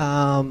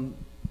 I'm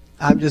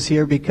just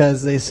here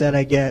because they said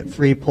I get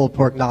free pulled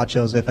pork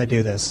nachos if I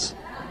do this.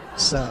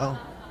 So,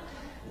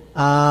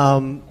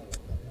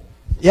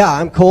 yeah,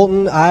 I'm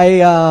Colton.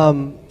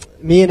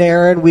 Me and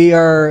Erin, we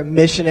are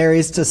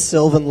missionaries to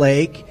Sylvan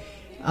Lake.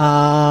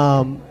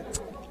 I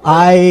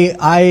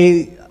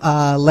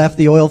left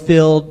the oil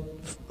field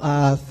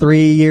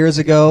 3 years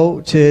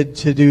ago to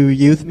do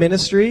youth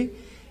ministry,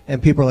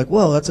 and people are like,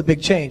 whoa, that's a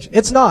big change.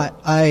 It's not.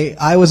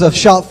 I was a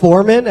shop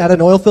foreman at an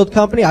oil field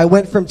company. I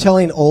went from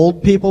telling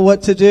old people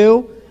what to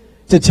do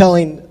to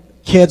telling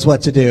kids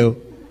what to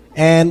do,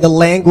 and the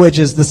language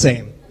is the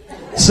same.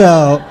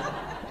 So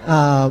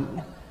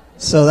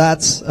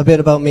that's a bit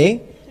about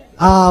me.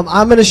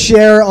 I'm going to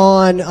share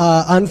on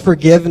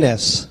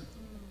unforgiveness.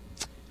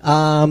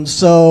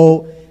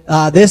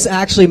 This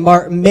actually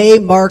May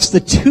marks the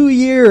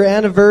 2-year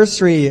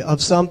anniversary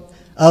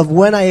of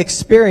when I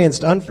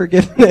experienced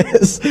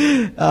unforgiveness.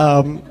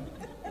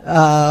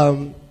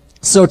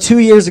 So 2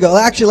 years ago,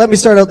 actually, let me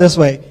start out this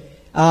way.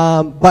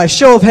 By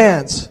show of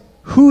hands,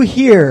 who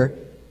here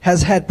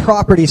has had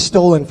property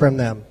stolen from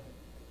them?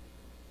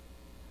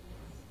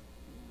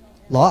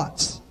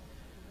 Lots.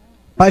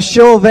 By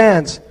show of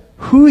hands,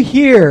 who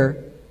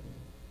here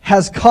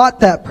has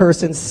caught that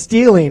person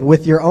stealing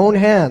with your own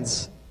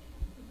hands?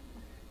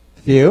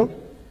 Few.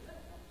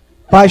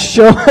 By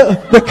show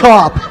the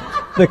cop.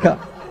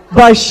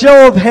 By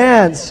show of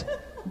hands,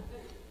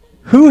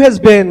 who has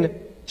been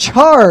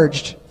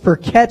charged for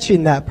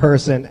catching that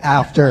person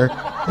after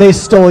they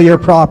stole your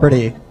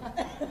property?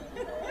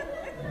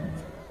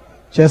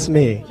 Just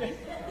me.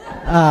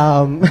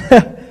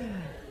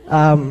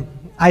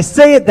 I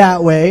say it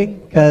that way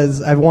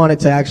because I wanted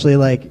to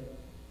actually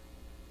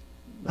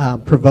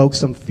provoke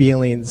some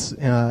feelings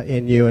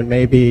in you, and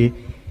maybe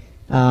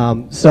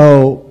here's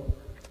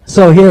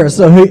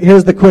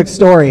the quick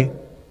story.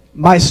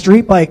 My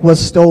street bike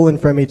was stolen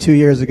from me 2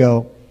 years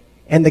ago,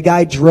 and the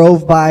guy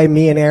drove by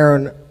me and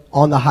Erin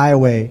on the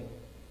highway,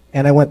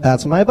 and I went,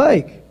 that's my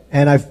bike,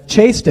 and I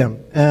chased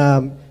him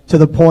to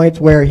the point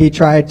where he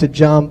tried to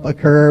jump a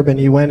curb, and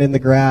he went in the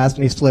grass,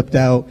 and he slipped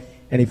out,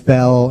 and he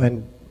fell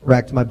and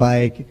wrecked my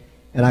bike,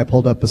 and I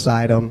pulled up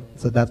beside him,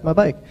 said, that's my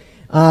bike.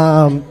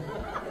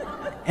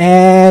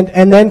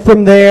 And then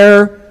from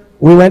there,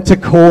 we went to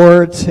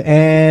court,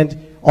 and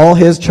all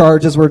his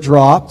charges were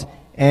dropped,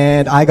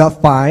 and I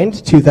got fined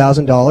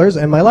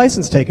 $2,000 and my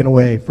license taken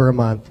away for a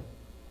month.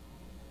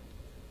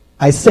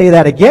 I say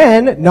that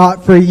again,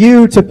 not for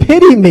you to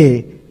pity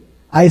me.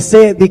 I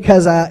say it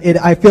because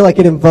I feel like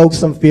it invokes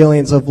some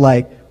feelings of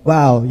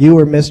wow, you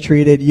were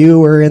mistreated, you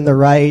were in the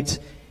right,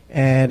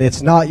 and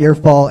it's not your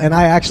fault. And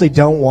I actually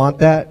don't want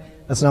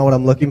that. That's not what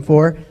I'm looking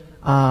for.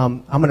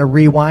 I'm going to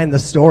rewind the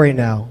story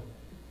now.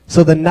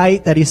 So the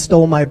night that he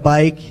stole my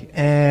bike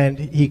and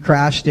he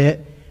crashed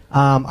it,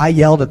 I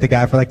yelled at the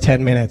guy for like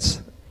 10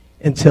 minutes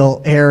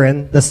until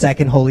Erin, the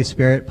second Holy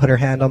Spirit, put her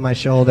hand on my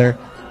shoulder.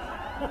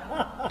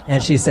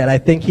 And she said, I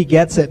think he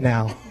gets it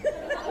now.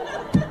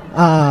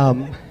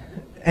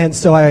 And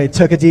so I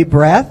took a deep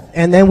breath,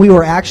 and then we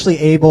were actually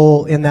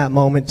able in that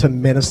moment to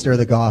minister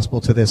the gospel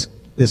to this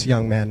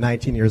young man,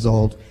 19 years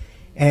old,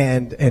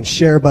 and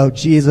share about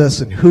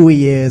Jesus and who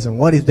he is and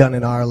what he's done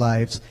in our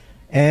lives.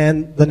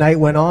 And the night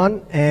went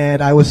on,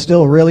 and I was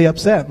still really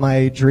upset.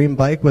 My dream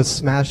bike was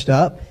smashed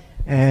up,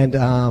 and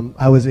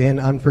I was in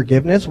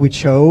unforgiveness. We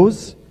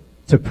chose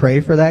to pray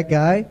for that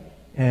guy,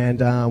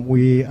 and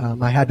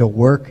I had to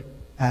work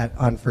at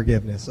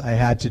unforgiveness. I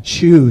had to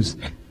choose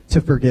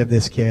to forgive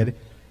this kid.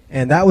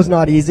 And that was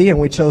not easy, and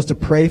we chose to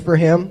pray for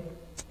him.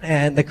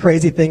 And the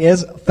crazy thing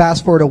is,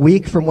 fast forward a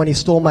week from when he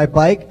stole my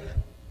bike,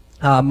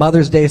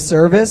 Mother's Day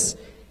service,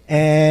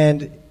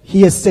 and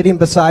he is sitting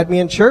beside me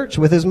in church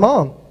with his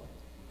mom.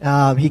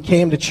 He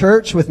came to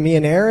church with me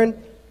and Erin,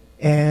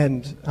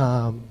 and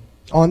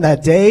on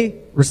that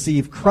day,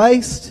 received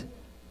Christ,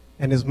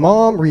 and his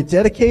mom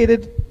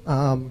rededicated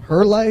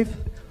her life.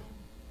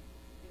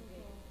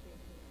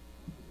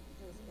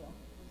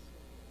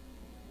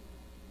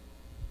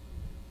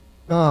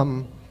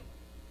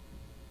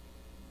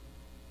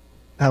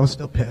 I was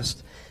still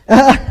pissed.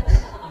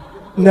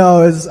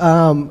 No, it was,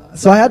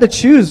 so I had to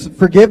choose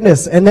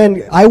forgiveness, and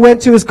then I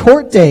went to his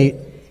court date,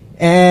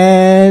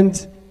 and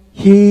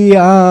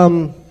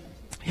I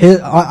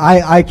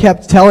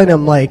kept telling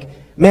him, like,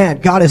 man,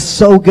 God is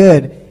so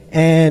good,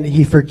 and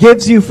he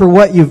forgives you for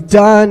what you've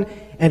done,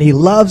 and he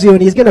loves you,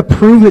 and he's going to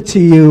prove it to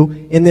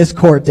you in this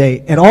court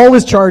date, and all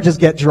his charges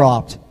get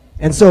dropped.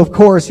 And so, of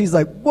course, he's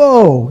like,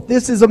 whoa,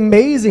 this is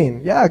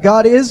amazing. Yeah,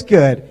 God is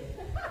good.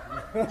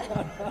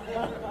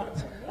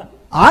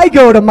 I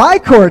go to my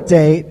court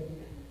date,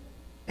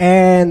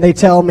 and they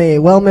tell me,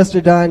 well,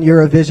 Mr. Dunn,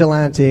 you're a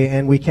vigilante,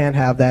 and we can't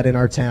have that in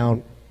our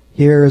town.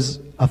 Here's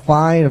a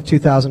fine of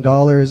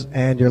 $2,000,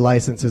 and your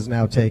license is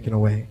now taken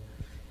away.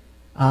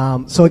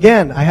 So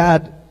again, I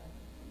had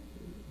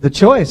the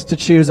choice to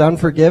choose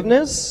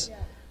unforgiveness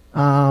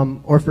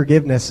or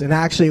forgiveness. And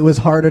actually, it was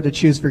harder to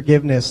choose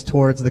forgiveness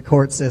towards the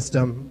court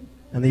system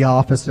and the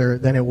officer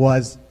than it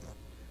was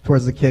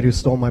towards the kid who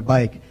stole my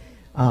bike.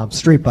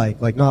 Street bike,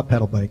 like not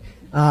pedal bike.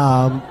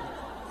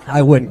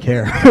 I wouldn't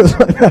care. It was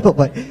my pedal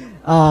bike.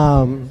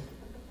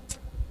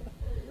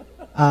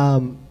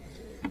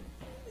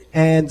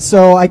 And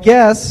so I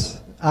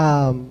guess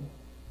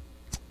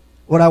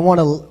what I want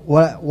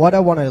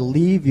to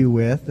leave you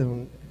with,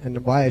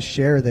 and why I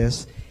share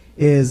this,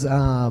 is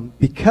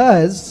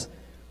because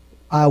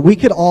we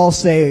could all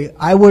say,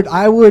 I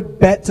would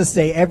bet to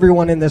say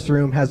everyone in this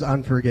room has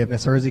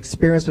unforgiveness or has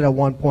experienced it at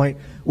one point,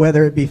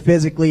 whether it be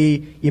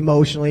physically,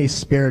 emotionally,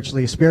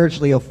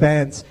 spiritually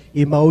offense,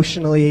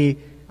 emotionally,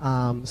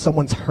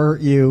 someone's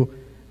hurt you,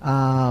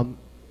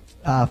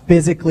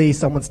 physically,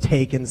 someone's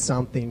taken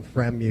something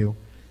from you.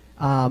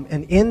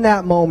 And in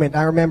that moment,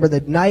 I remember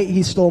the night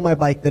he stole my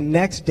bike, the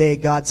next day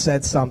God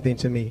said something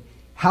to me.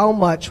 How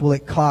much will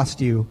it cost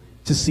you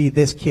to see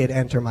this kid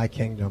enter my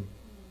kingdom?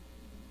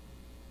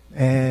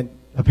 And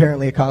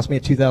apparently it cost me a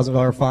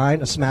 $2,000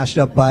 fine, a smashed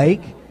up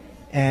bike,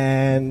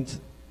 and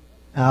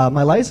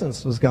my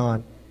license was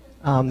gone.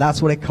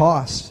 That's what it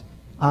cost.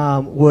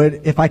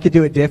 If I could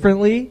do it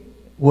differently,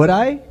 would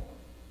I?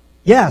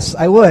 Yes,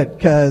 I would,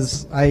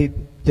 because I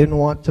didn't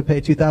want to pay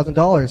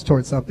 $2,000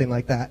 towards something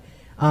like that.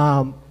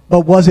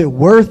 But was it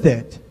worth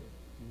it?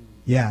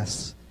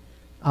 Yes.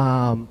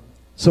 So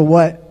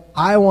what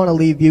I want to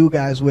leave you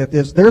guys with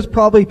is there's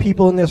probably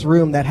people in this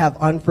room that have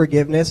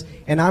unforgiveness,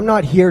 and I'm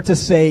not here to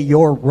say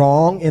you're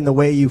wrong in the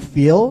way you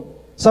feel.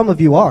 Some of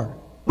you are.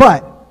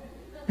 But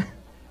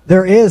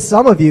there is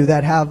some of you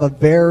that have a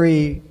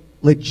very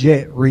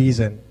legit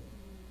reason.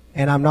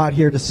 And I'm not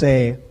here to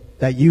say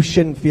that you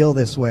shouldn't feel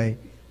this way.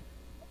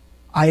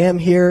 I am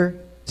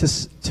here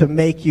to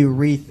make you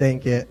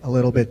rethink it a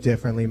little bit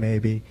differently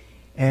maybe.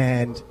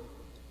 And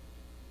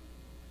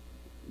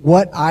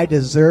what I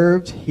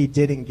deserved, he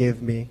didn't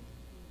give me.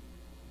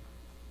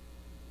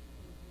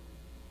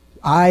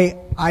 I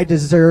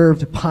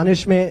deserved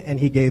punishment, and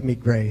he gave me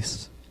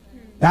grace.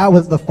 That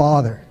was the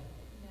Father.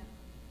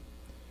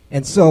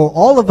 And so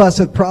all of us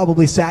have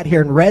probably sat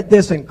here and read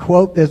this and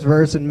quote this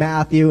verse in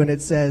Matthew, and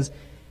it says,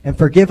 and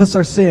forgive us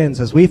our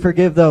sins as we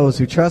forgive those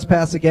who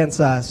trespass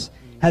against us.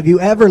 Have you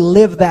ever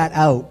lived that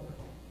out?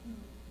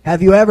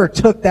 Have you ever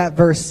took that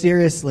verse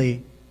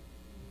seriously?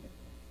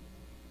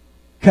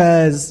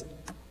 Because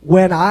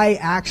when I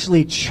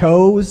actually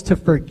chose to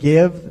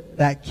forgive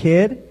that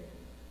kid,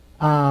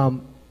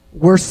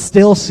 we're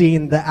still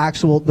seeing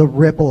the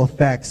ripple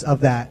effects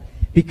of that,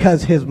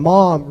 because his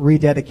mom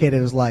rededicated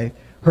his life.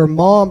 Her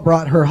mom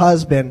brought her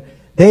husband.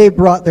 They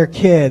brought their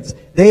kids.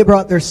 They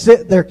brought their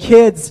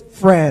kids'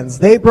 friends.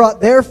 They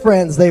brought their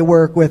friends they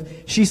work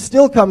with. She's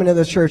still coming to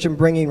the church and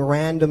bringing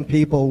random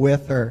people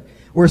with her.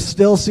 We're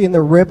still seeing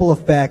the ripple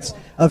effects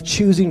of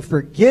choosing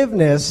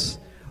forgiveness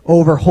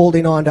over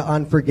holding on to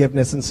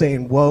unforgiveness and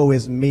saying, woe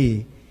is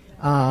me.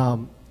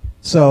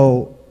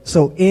 So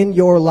in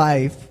your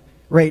life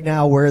right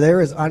now where there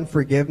is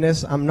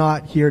unforgiveness, I'm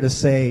not here to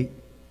say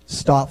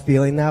stop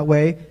feeling that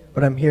way,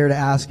 but I'm here to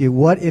ask you,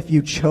 what if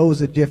you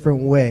chose a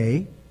different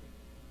way?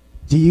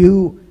 Do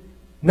you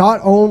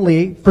not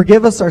only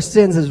forgive us our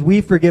sins as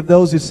we forgive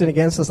those who sin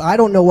against us? I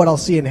don't know what I'll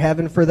see in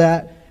heaven for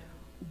that,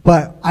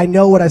 but I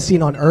know what I've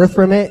seen on earth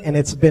from it, and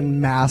it's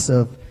been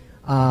massive.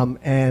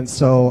 And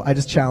so I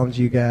just challenge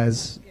you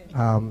guys.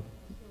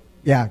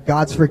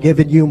 God's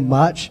forgiven you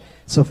much,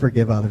 so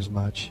forgive others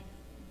much.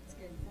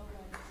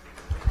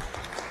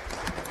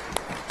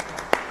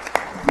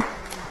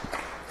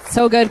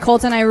 So good,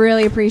 Colton. I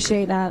really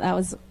appreciate that. That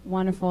was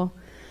wonderful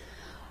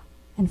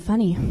and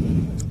funny.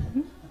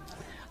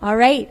 All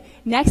right.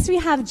 Next, we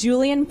have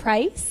Julian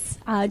Price.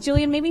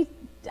 Julian, maybe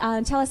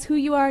tell us who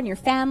you are and your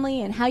family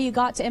and how you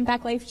got to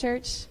Impact Life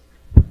Church.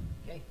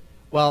 Okay.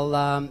 Well,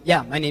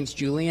 my name's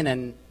Julian,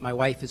 and my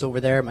wife is over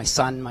there. My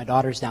son, my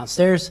daughter's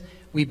downstairs.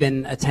 We've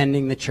been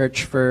attending the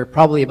church for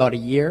probably about a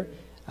year,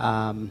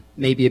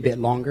 maybe a bit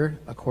longer,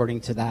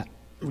 according to that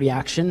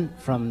reaction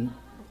from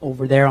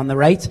over there on the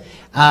right.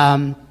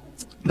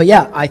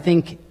 I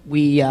think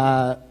we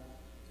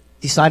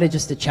decided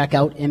just to check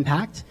out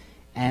Impact,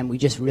 and we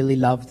just really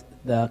loved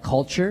the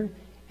culture,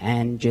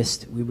 and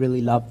we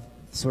really loved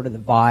sort of the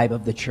vibe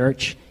of the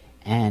church,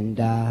 and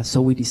so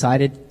we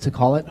decided to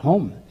call it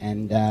home,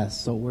 and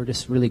so we're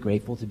just really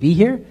grateful to be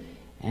here,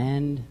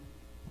 and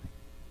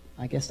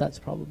I guess that's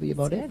probably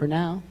about it for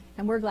now.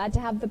 And we're glad to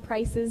have the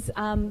Prices.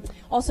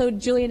 Also,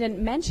 Julian didn't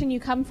mention you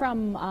come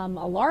from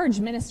a large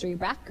ministry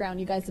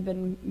background. You guys have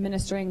been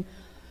ministering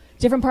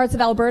different parts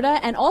of Alberta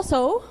and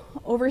also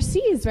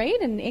overseas, right,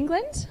 in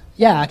England?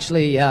 Yeah,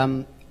 actually,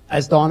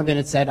 as Donovan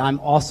had said,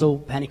 I'm also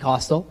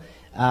Pentecostal.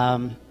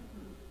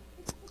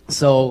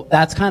 So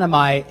that's kind of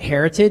my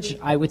heritage,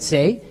 I would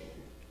say.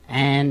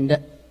 And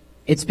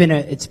it's been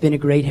a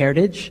great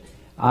heritage.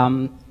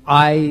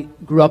 I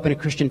grew up in a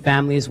Christian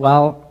family as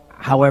well.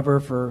 However,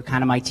 for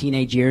kind of my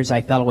teenage years,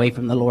 I fell away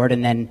from the Lord,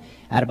 and then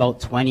at about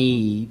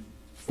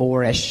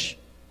 24-ish,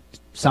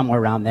 somewhere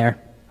around there,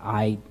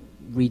 I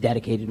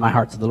rededicated my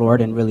heart to the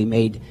Lord and really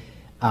made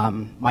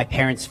my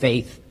parents'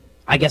 faith.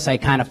 I guess I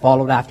kind of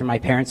followed after my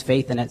parents'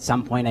 faith, and at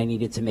some point I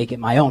needed to make it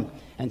my own.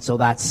 And so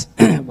that's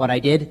what I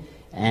did.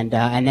 And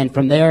then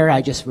from there,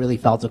 I just really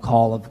felt a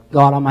call of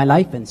God on my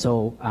life, and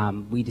so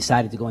we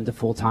decided to go into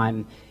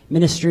full-time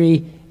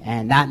ministry,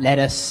 and that led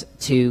us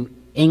to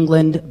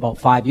England about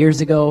 5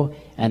 years ago,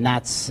 and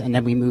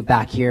then we moved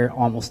back here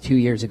almost 2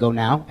 years ago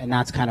now, and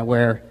that's kind of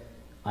where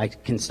I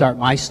can start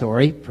my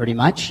story pretty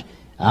much.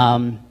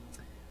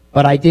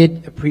 But I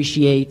did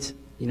appreciate,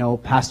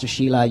 Pastor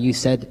Sheila, you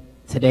said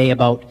today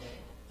about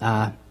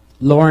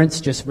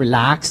Lawrence just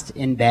relaxed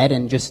in bed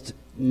and just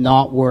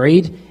not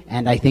worried,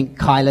 and I think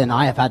Kyla and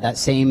I have had that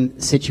same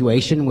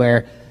situation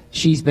where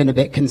she's been a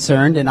bit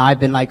concerned, and I've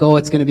been like, oh,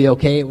 it's going to be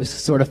okay. It was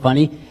sort of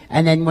funny.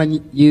 And then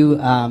when you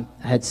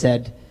had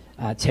said,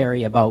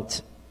 Terry, about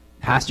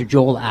Pastor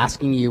Joel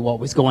asking you what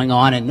was going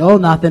on, and oh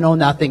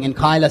nothing, and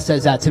Kyla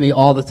says that to me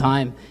all the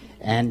time,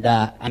 and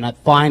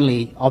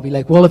finally I'll be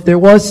like, well, if there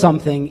was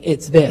something,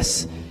 it's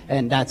this,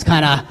 and that's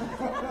kind of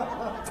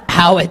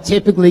how it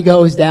typically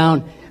goes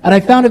down. And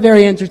I found it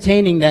very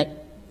entertaining that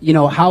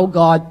how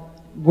God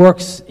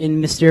works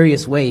in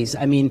mysterious ways.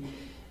 I mean,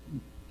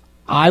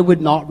 I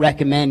would not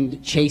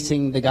recommend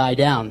chasing the guy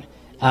down,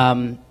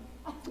 and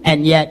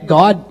yet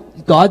God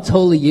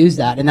totally used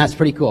that, and that's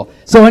pretty cool.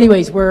 So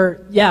anyways, we're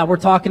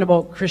talking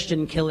about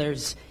Christian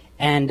killers,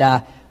 and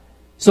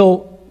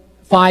so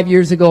 5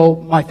 years ago,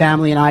 my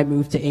family and I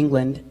moved to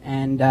England,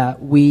 and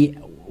we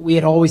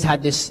had always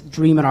had this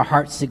dream in our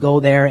hearts to go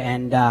there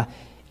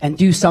and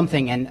do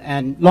something,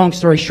 and long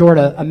story short,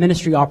 a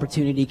ministry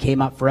opportunity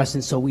came up for us,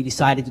 and so we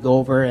decided to go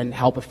over and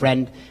help a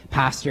friend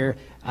pastor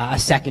a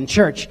second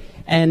church,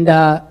 and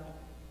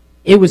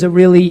it was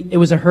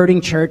a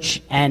hurting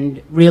church,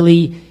 and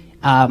really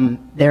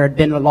there had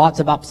been lots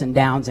of ups and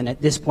downs, and at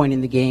this point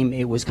in the game,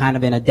 it was kind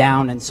of in a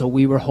down, and so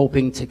we were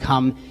hoping to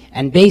come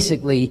and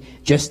basically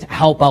just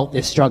help out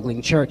this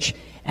struggling church.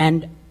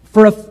 And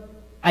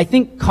I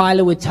think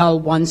Kyla would tell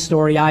one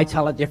story, I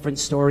tell a different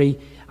story.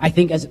 I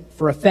think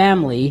for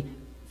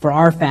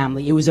our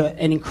family, it was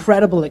an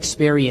incredible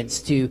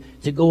experience to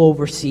go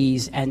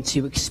overseas and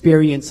to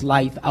experience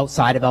life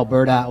outside of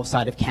Alberta,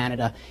 outside of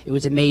Canada. It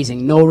was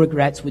amazing. No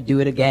regrets, would do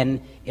it again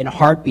in a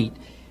heartbeat.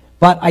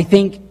 But I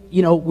think,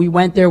 we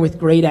went there with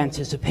great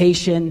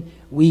anticipation.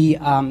 We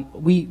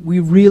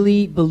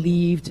really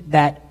believed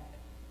that,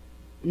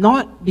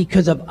 not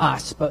because of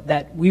us, but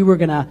that we were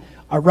going to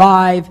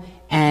arrive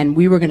and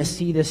we were going to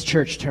see this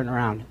church turn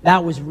around.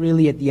 That was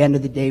really, at the end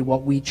of the day,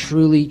 what we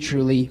truly,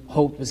 truly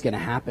hoped was going to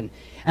happen.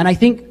 And I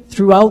think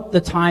throughout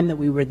the time that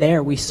we were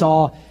there, we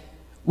saw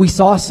we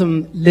saw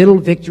some little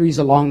victories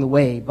along the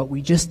way, but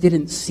we just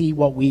didn't see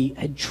what we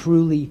had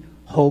truly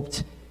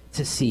hoped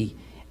to see.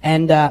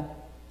 And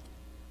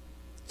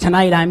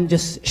tonight I'm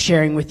just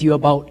sharing with you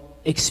about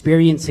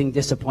experiencing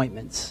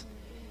disappointments.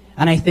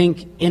 And I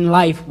think in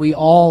life we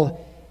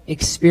all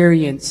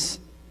experience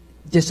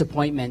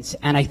disappointments,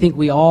 and I think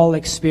we all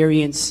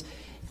experience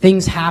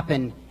things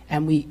happen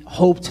and we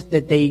hoped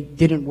that they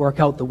didn't work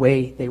out the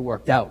way they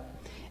worked out.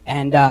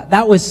 And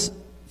that was,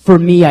 for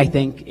me, I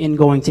think, in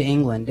going to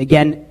England.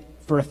 Again,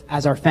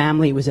 as our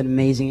family, it was an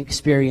amazing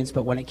experience,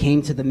 but when it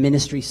came to the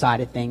ministry side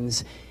of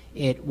things,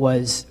 it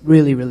was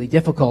really, really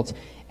difficult.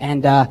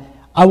 And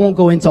I won't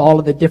go into all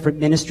of the different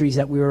ministries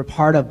that we were a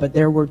part of, but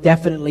there were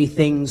definitely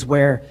things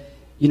where,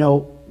 you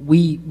know,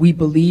 we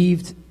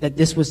believed that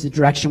this was the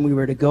direction we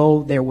were to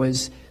go. There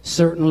was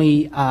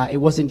certainly, it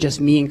wasn't just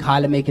me and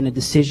Kyla making a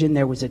decision.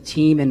 There was a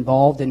team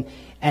involved,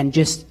 and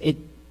just it,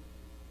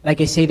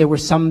 like I say, there were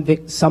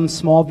some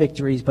small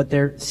victories, but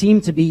there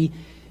seemed to be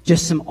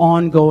just some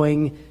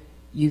ongoing,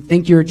 you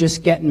think you're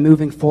just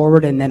moving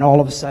forward, and then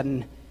all of a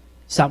sudden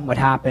something would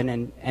happen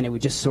and it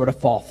would just sort of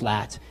fall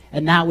flat.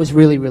 And that was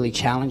really, really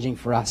challenging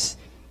for us.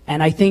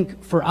 And I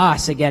think for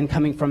us, again,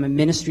 coming from a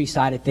ministry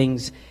side of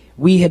things,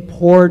 we had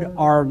poured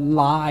our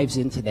lives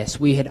into this.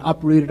 We had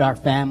uprooted our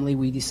family.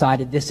 We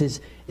decided this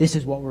is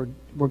what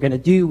we're going to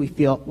do. We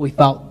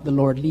felt the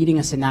Lord leading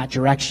us in that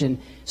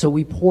direction. So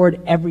we poured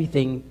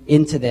everything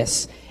into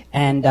this,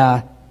 and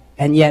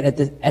yet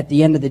at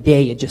the end of the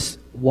day, it just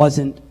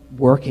wasn't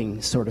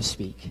working, so to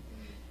speak.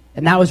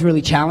 And that was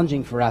really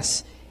challenging for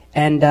us.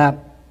 And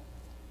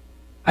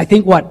I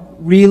think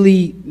what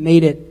really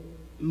made it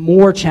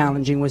more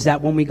challenging was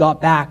that when we got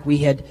back, we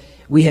had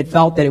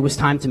felt that it was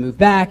time to move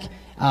back.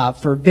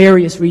 For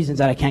various reasons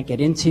that I can't get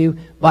into,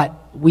 but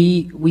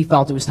we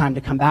felt it was time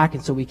to come back,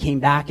 and so we came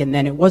back, and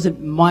then it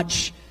wasn't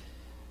much,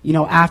 you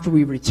know, after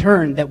we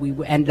returned that we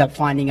ended up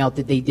finding out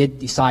that they did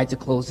decide to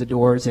close the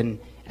doors, and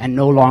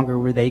no longer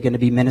were they going to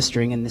be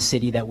ministering in the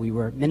city that we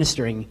were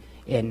ministering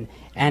in.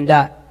 And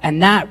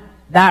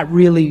that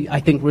really, I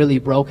think, really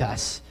broke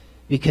us,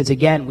 because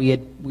again, we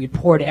had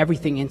poured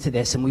everything into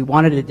this, and we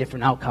wanted a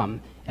different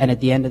outcome, and at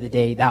the end of the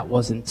day, that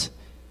wasn't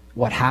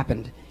what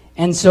happened.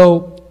 And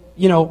so,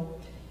 you know,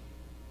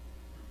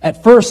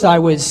 at first I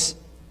was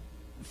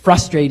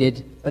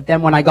frustrated, but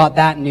then when I got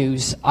that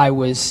news, I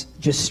was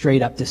just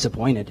straight up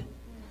disappointed.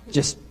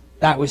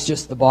 That was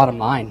just the bottom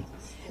line.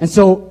 And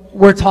so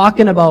we're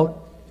talking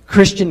about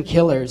Christian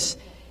killers,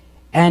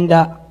 and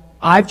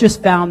I've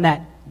just found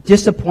that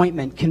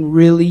disappointment can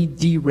really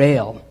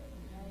derail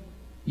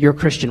your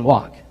Christian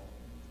walk.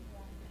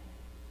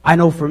 I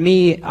know for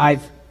me,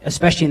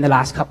 especially in the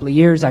last couple of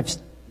years, I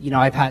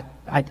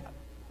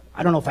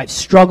don't know if I've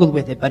struggled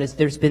with it, but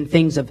there's been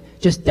things of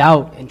just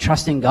doubt and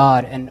trusting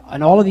God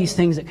and all of these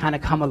things that kind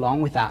of come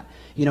along with that.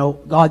 You know,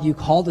 God, you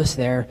called us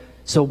there,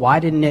 so why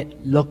didn't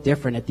it look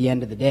different at the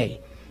end of the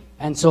day?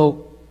 And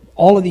so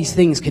all of these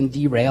things can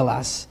derail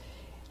us.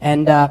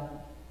 And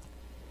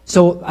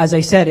so, as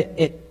I said,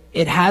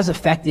 it has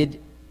affected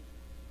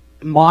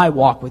my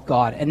walk with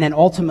God, and then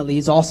ultimately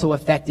it's also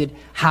affected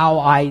how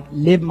I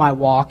live my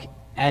walk,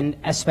 and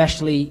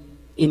especially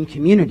in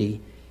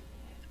community.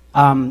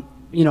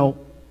 You know,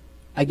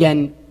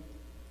 again,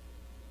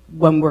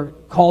 when we're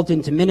called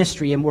into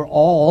ministry, and we're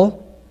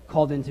all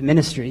called into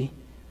ministry,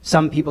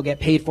 some people get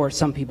paid for it,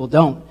 some people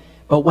don't.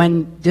 But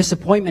when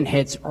disappointment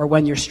hits, or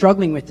when you're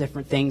struggling with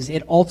different things,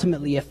 it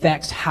ultimately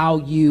affects how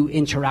you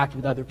interact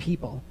with other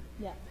people.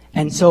 Yeah.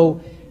 And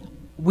so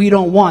we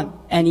don't want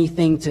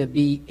anything to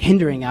be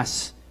hindering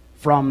us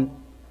from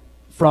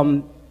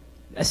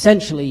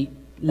essentially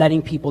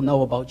letting people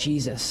know about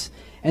Jesus.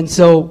 And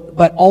so,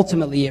 but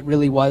ultimately it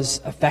really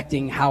was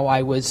affecting how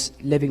I was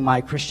living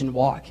my Christian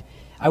walk.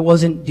 I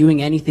wasn't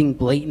doing anything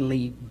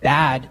blatantly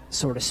bad,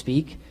 so to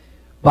speak,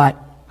 but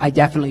I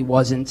definitely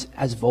wasn't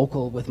as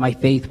vocal with my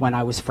faith when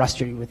I was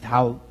frustrated with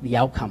how the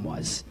outcome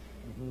was.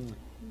 Mm-hmm.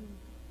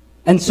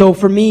 And so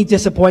for me,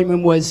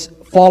 disappointment was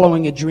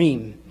following a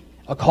dream,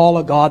 a call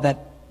of God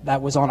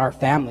that was on our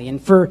family.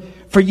 And for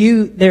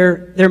you,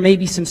 there may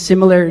be some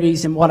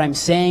similarities in what I'm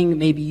saying.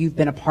 Maybe you've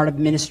been a part of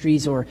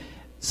ministries or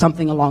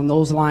something along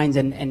those lines,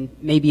 and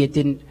maybe it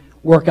didn't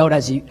work out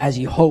as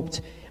you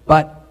hoped.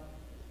 But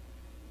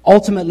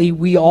ultimately,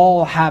 we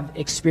all have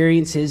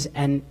experiences,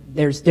 and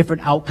there's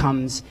different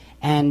outcomes,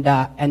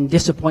 and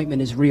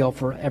disappointment is real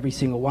for every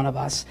single one of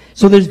us.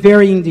 So there's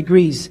varying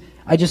degrees.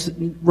 I just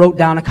wrote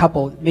down a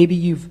couple. Maybe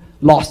you've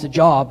lost a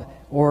job,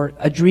 or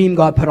a dream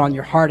God put on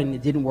your heart and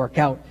it didn't work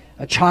out.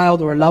 A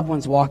child or a loved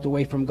one's walked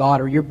away from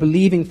God, or you're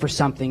believing for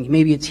something.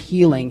 Maybe it's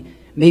healing,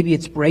 maybe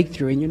it's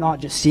breakthrough, and you're not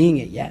just seeing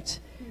it yet.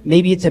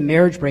 Maybe it's a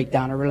marriage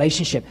breakdown, a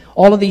relationship.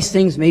 All of these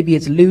things, maybe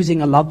it's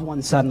losing a loved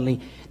one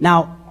suddenly.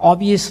 Now,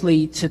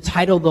 obviously, to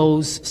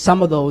title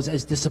some of those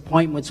as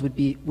disappointments would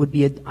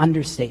be an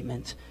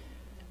understatement.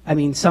 I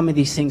mean, some of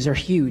these things are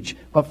huge.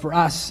 But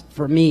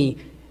for me,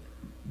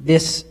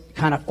 this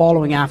kind of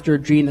following after a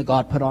dream that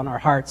God put on our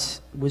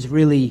hearts was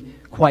really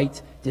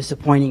quite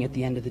disappointing at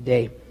the end of the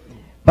day.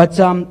 But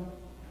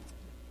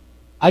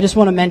I just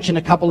want to mention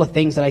a couple of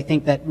things that I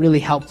think that really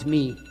helped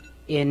me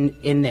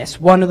in this.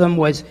 One of them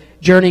was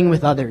journeying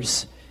with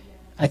others.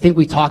 I think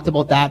we talked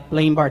about that.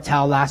 Blaine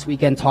Bartel last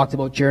weekend talked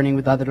about journeying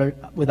with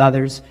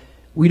others.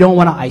 We don't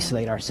want to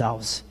isolate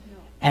ourselves.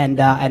 And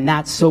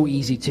that's so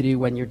easy to do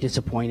when you're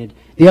disappointed.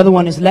 The other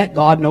one is let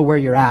God know where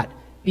you're at.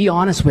 Be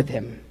honest with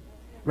him,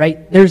 right?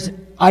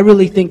 I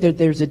really think that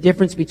there's a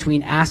difference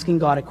between asking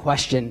God a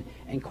question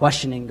and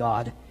questioning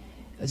God.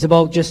 It's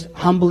about just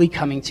humbly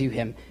coming to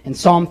him. In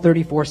Psalm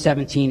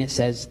 34:17 it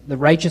says, "The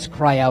righteous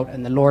cry out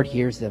and the Lord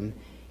hears them.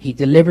 He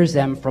delivers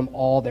them from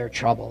all their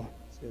trouble."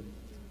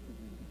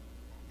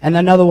 And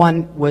another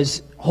one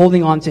was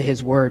holding on to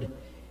his word.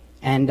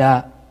 And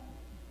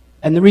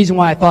the reason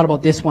why I thought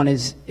about this one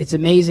is it's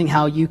amazing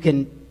how you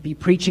can be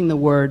preaching the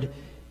word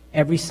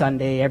every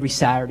Sunday, every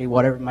Saturday,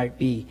 whatever it might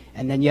be,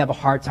 and then you have a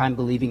hard time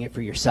believing it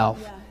for yourself.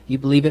 Yeah. You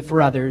believe it for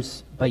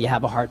others, but you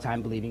have a hard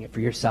time believing it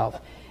for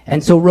yourself.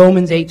 And so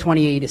Romans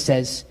 8:28, it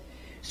says,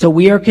 "So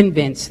we are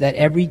convinced that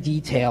every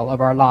detail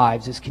of our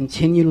lives is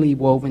continually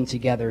woven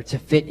together to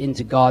fit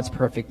into God's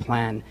perfect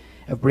plan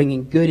of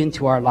bringing good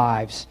into our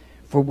lives,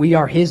 for we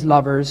are his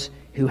lovers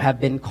who have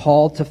been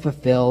called to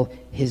fulfill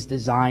his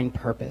design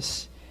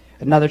purpose."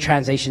 Another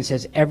translation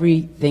says,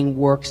 "Everything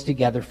works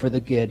together for the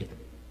good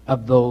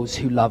of those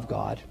who love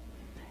God."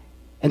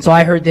 And so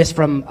I heard this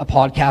from a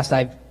podcast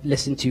I've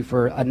listened to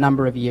for a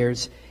number of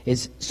years,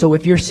 is, so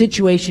if your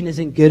situation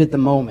isn't good at the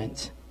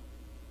moment,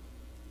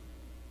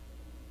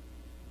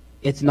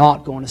 it's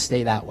not going to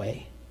stay that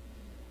way.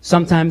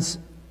 Sometimes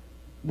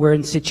we're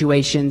in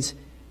situations,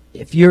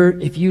 if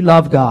you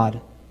love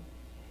God,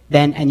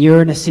 then, and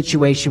you're in a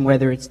situation,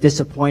 whether it's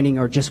disappointing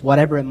or just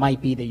whatever it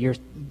might be that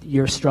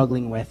you're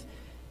struggling with,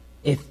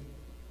 if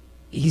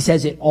he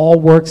says it all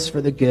works for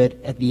the good,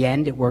 at the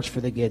end it works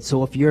for the good.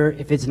 So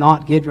if it's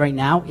not good right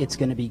now, it's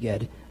going to be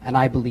good. And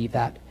I believe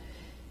that.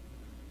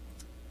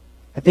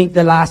 I think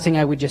the last thing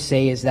I would just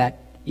say is that,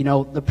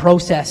 the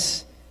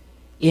process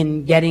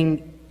in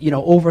getting,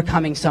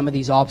 overcoming some of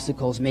these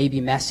obstacles may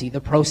be messy.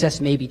 The process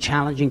may be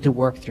challenging to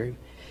work through.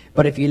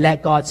 But if you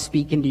let God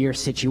speak into your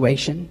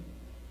situation,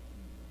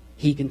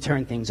 he can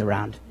turn things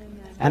around. Amen.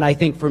 And I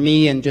think for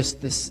me, in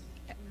just this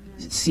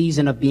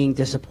season of being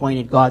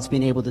disappointed, God's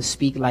been able to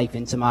speak life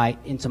into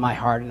my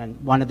heart.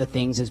 And one of the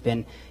things has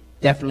been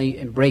definitely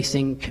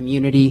embracing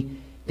community,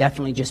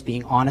 definitely just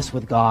being honest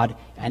with God,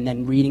 and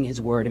then reading his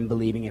word and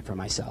believing it for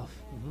myself.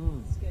 Mm-hmm.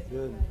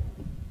 Good.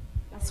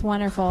 That's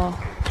wonderful.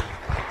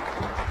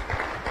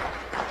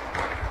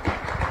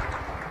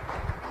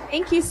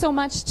 Thank you so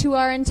much to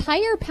our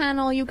entire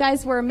panel. You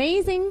guys were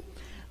amazing.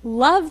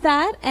 Love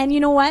that. And you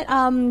know what?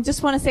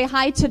 Just want to say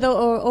hi to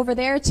over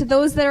there to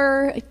those that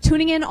are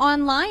tuning in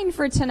online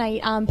for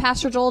tonight.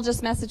 Pastor Joel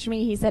just messaged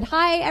me. He said,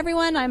 "Hi,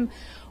 everyone. I'm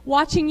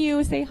watching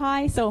you. Say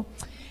hi." So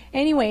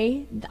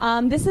anyway,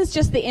 this is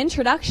just the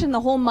introduction.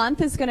 The whole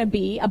month is going to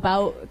be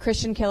about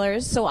Christian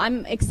killers. So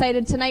I'm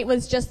excited. Tonight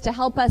was just to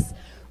help us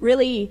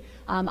really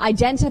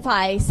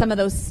identify some of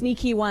those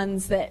sneaky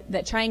ones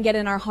that try and get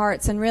in our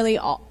hearts. And really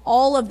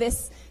all of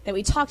this that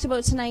we talked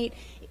about tonight,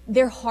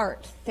 they're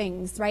heart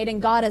things, right?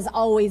 And God is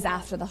always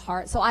after the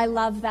heart. So I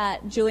love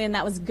that, Julian.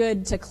 That was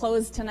good to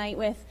close tonight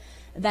with,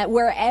 that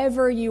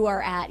wherever you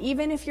are at,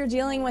 even if you're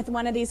dealing with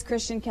one of these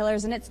Christian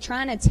killers and it's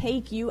trying to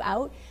take you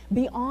out,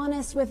 be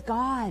honest with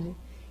God.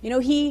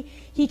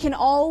 He can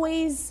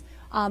always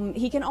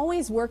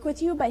work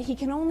with you, but he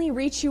can only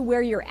reach you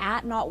where you're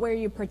at, not where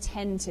you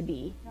pretend to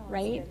be,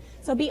 right?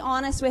 So be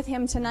honest with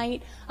him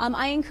tonight.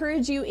 I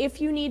encourage you, if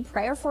you need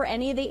prayer for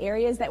any of the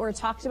areas that were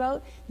talked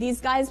about,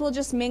 these guys will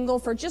just mingle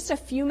for just a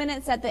few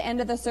minutes at the end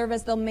of the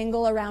service. They'll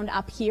mingle around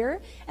up here.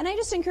 And I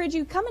just encourage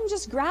you, come and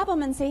just grab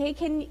them and say, "Hey,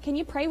 can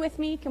you pray with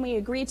me? Can we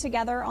agree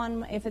together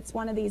on if it's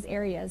one of these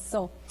areas?"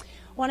 So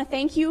I want to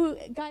thank you,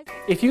 guys.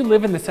 If you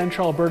live in the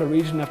Central Alberta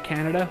region of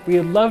Canada, we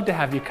would love to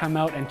have you come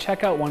out and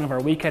check out one of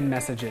our weekend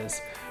messages.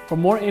 For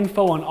more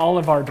info on all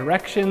of our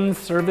directions,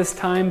 service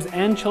times,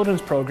 and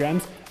children's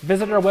programs,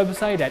 visit our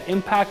website at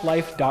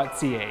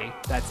impactlife.ca.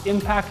 That's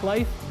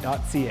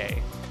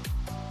impactlife.ca.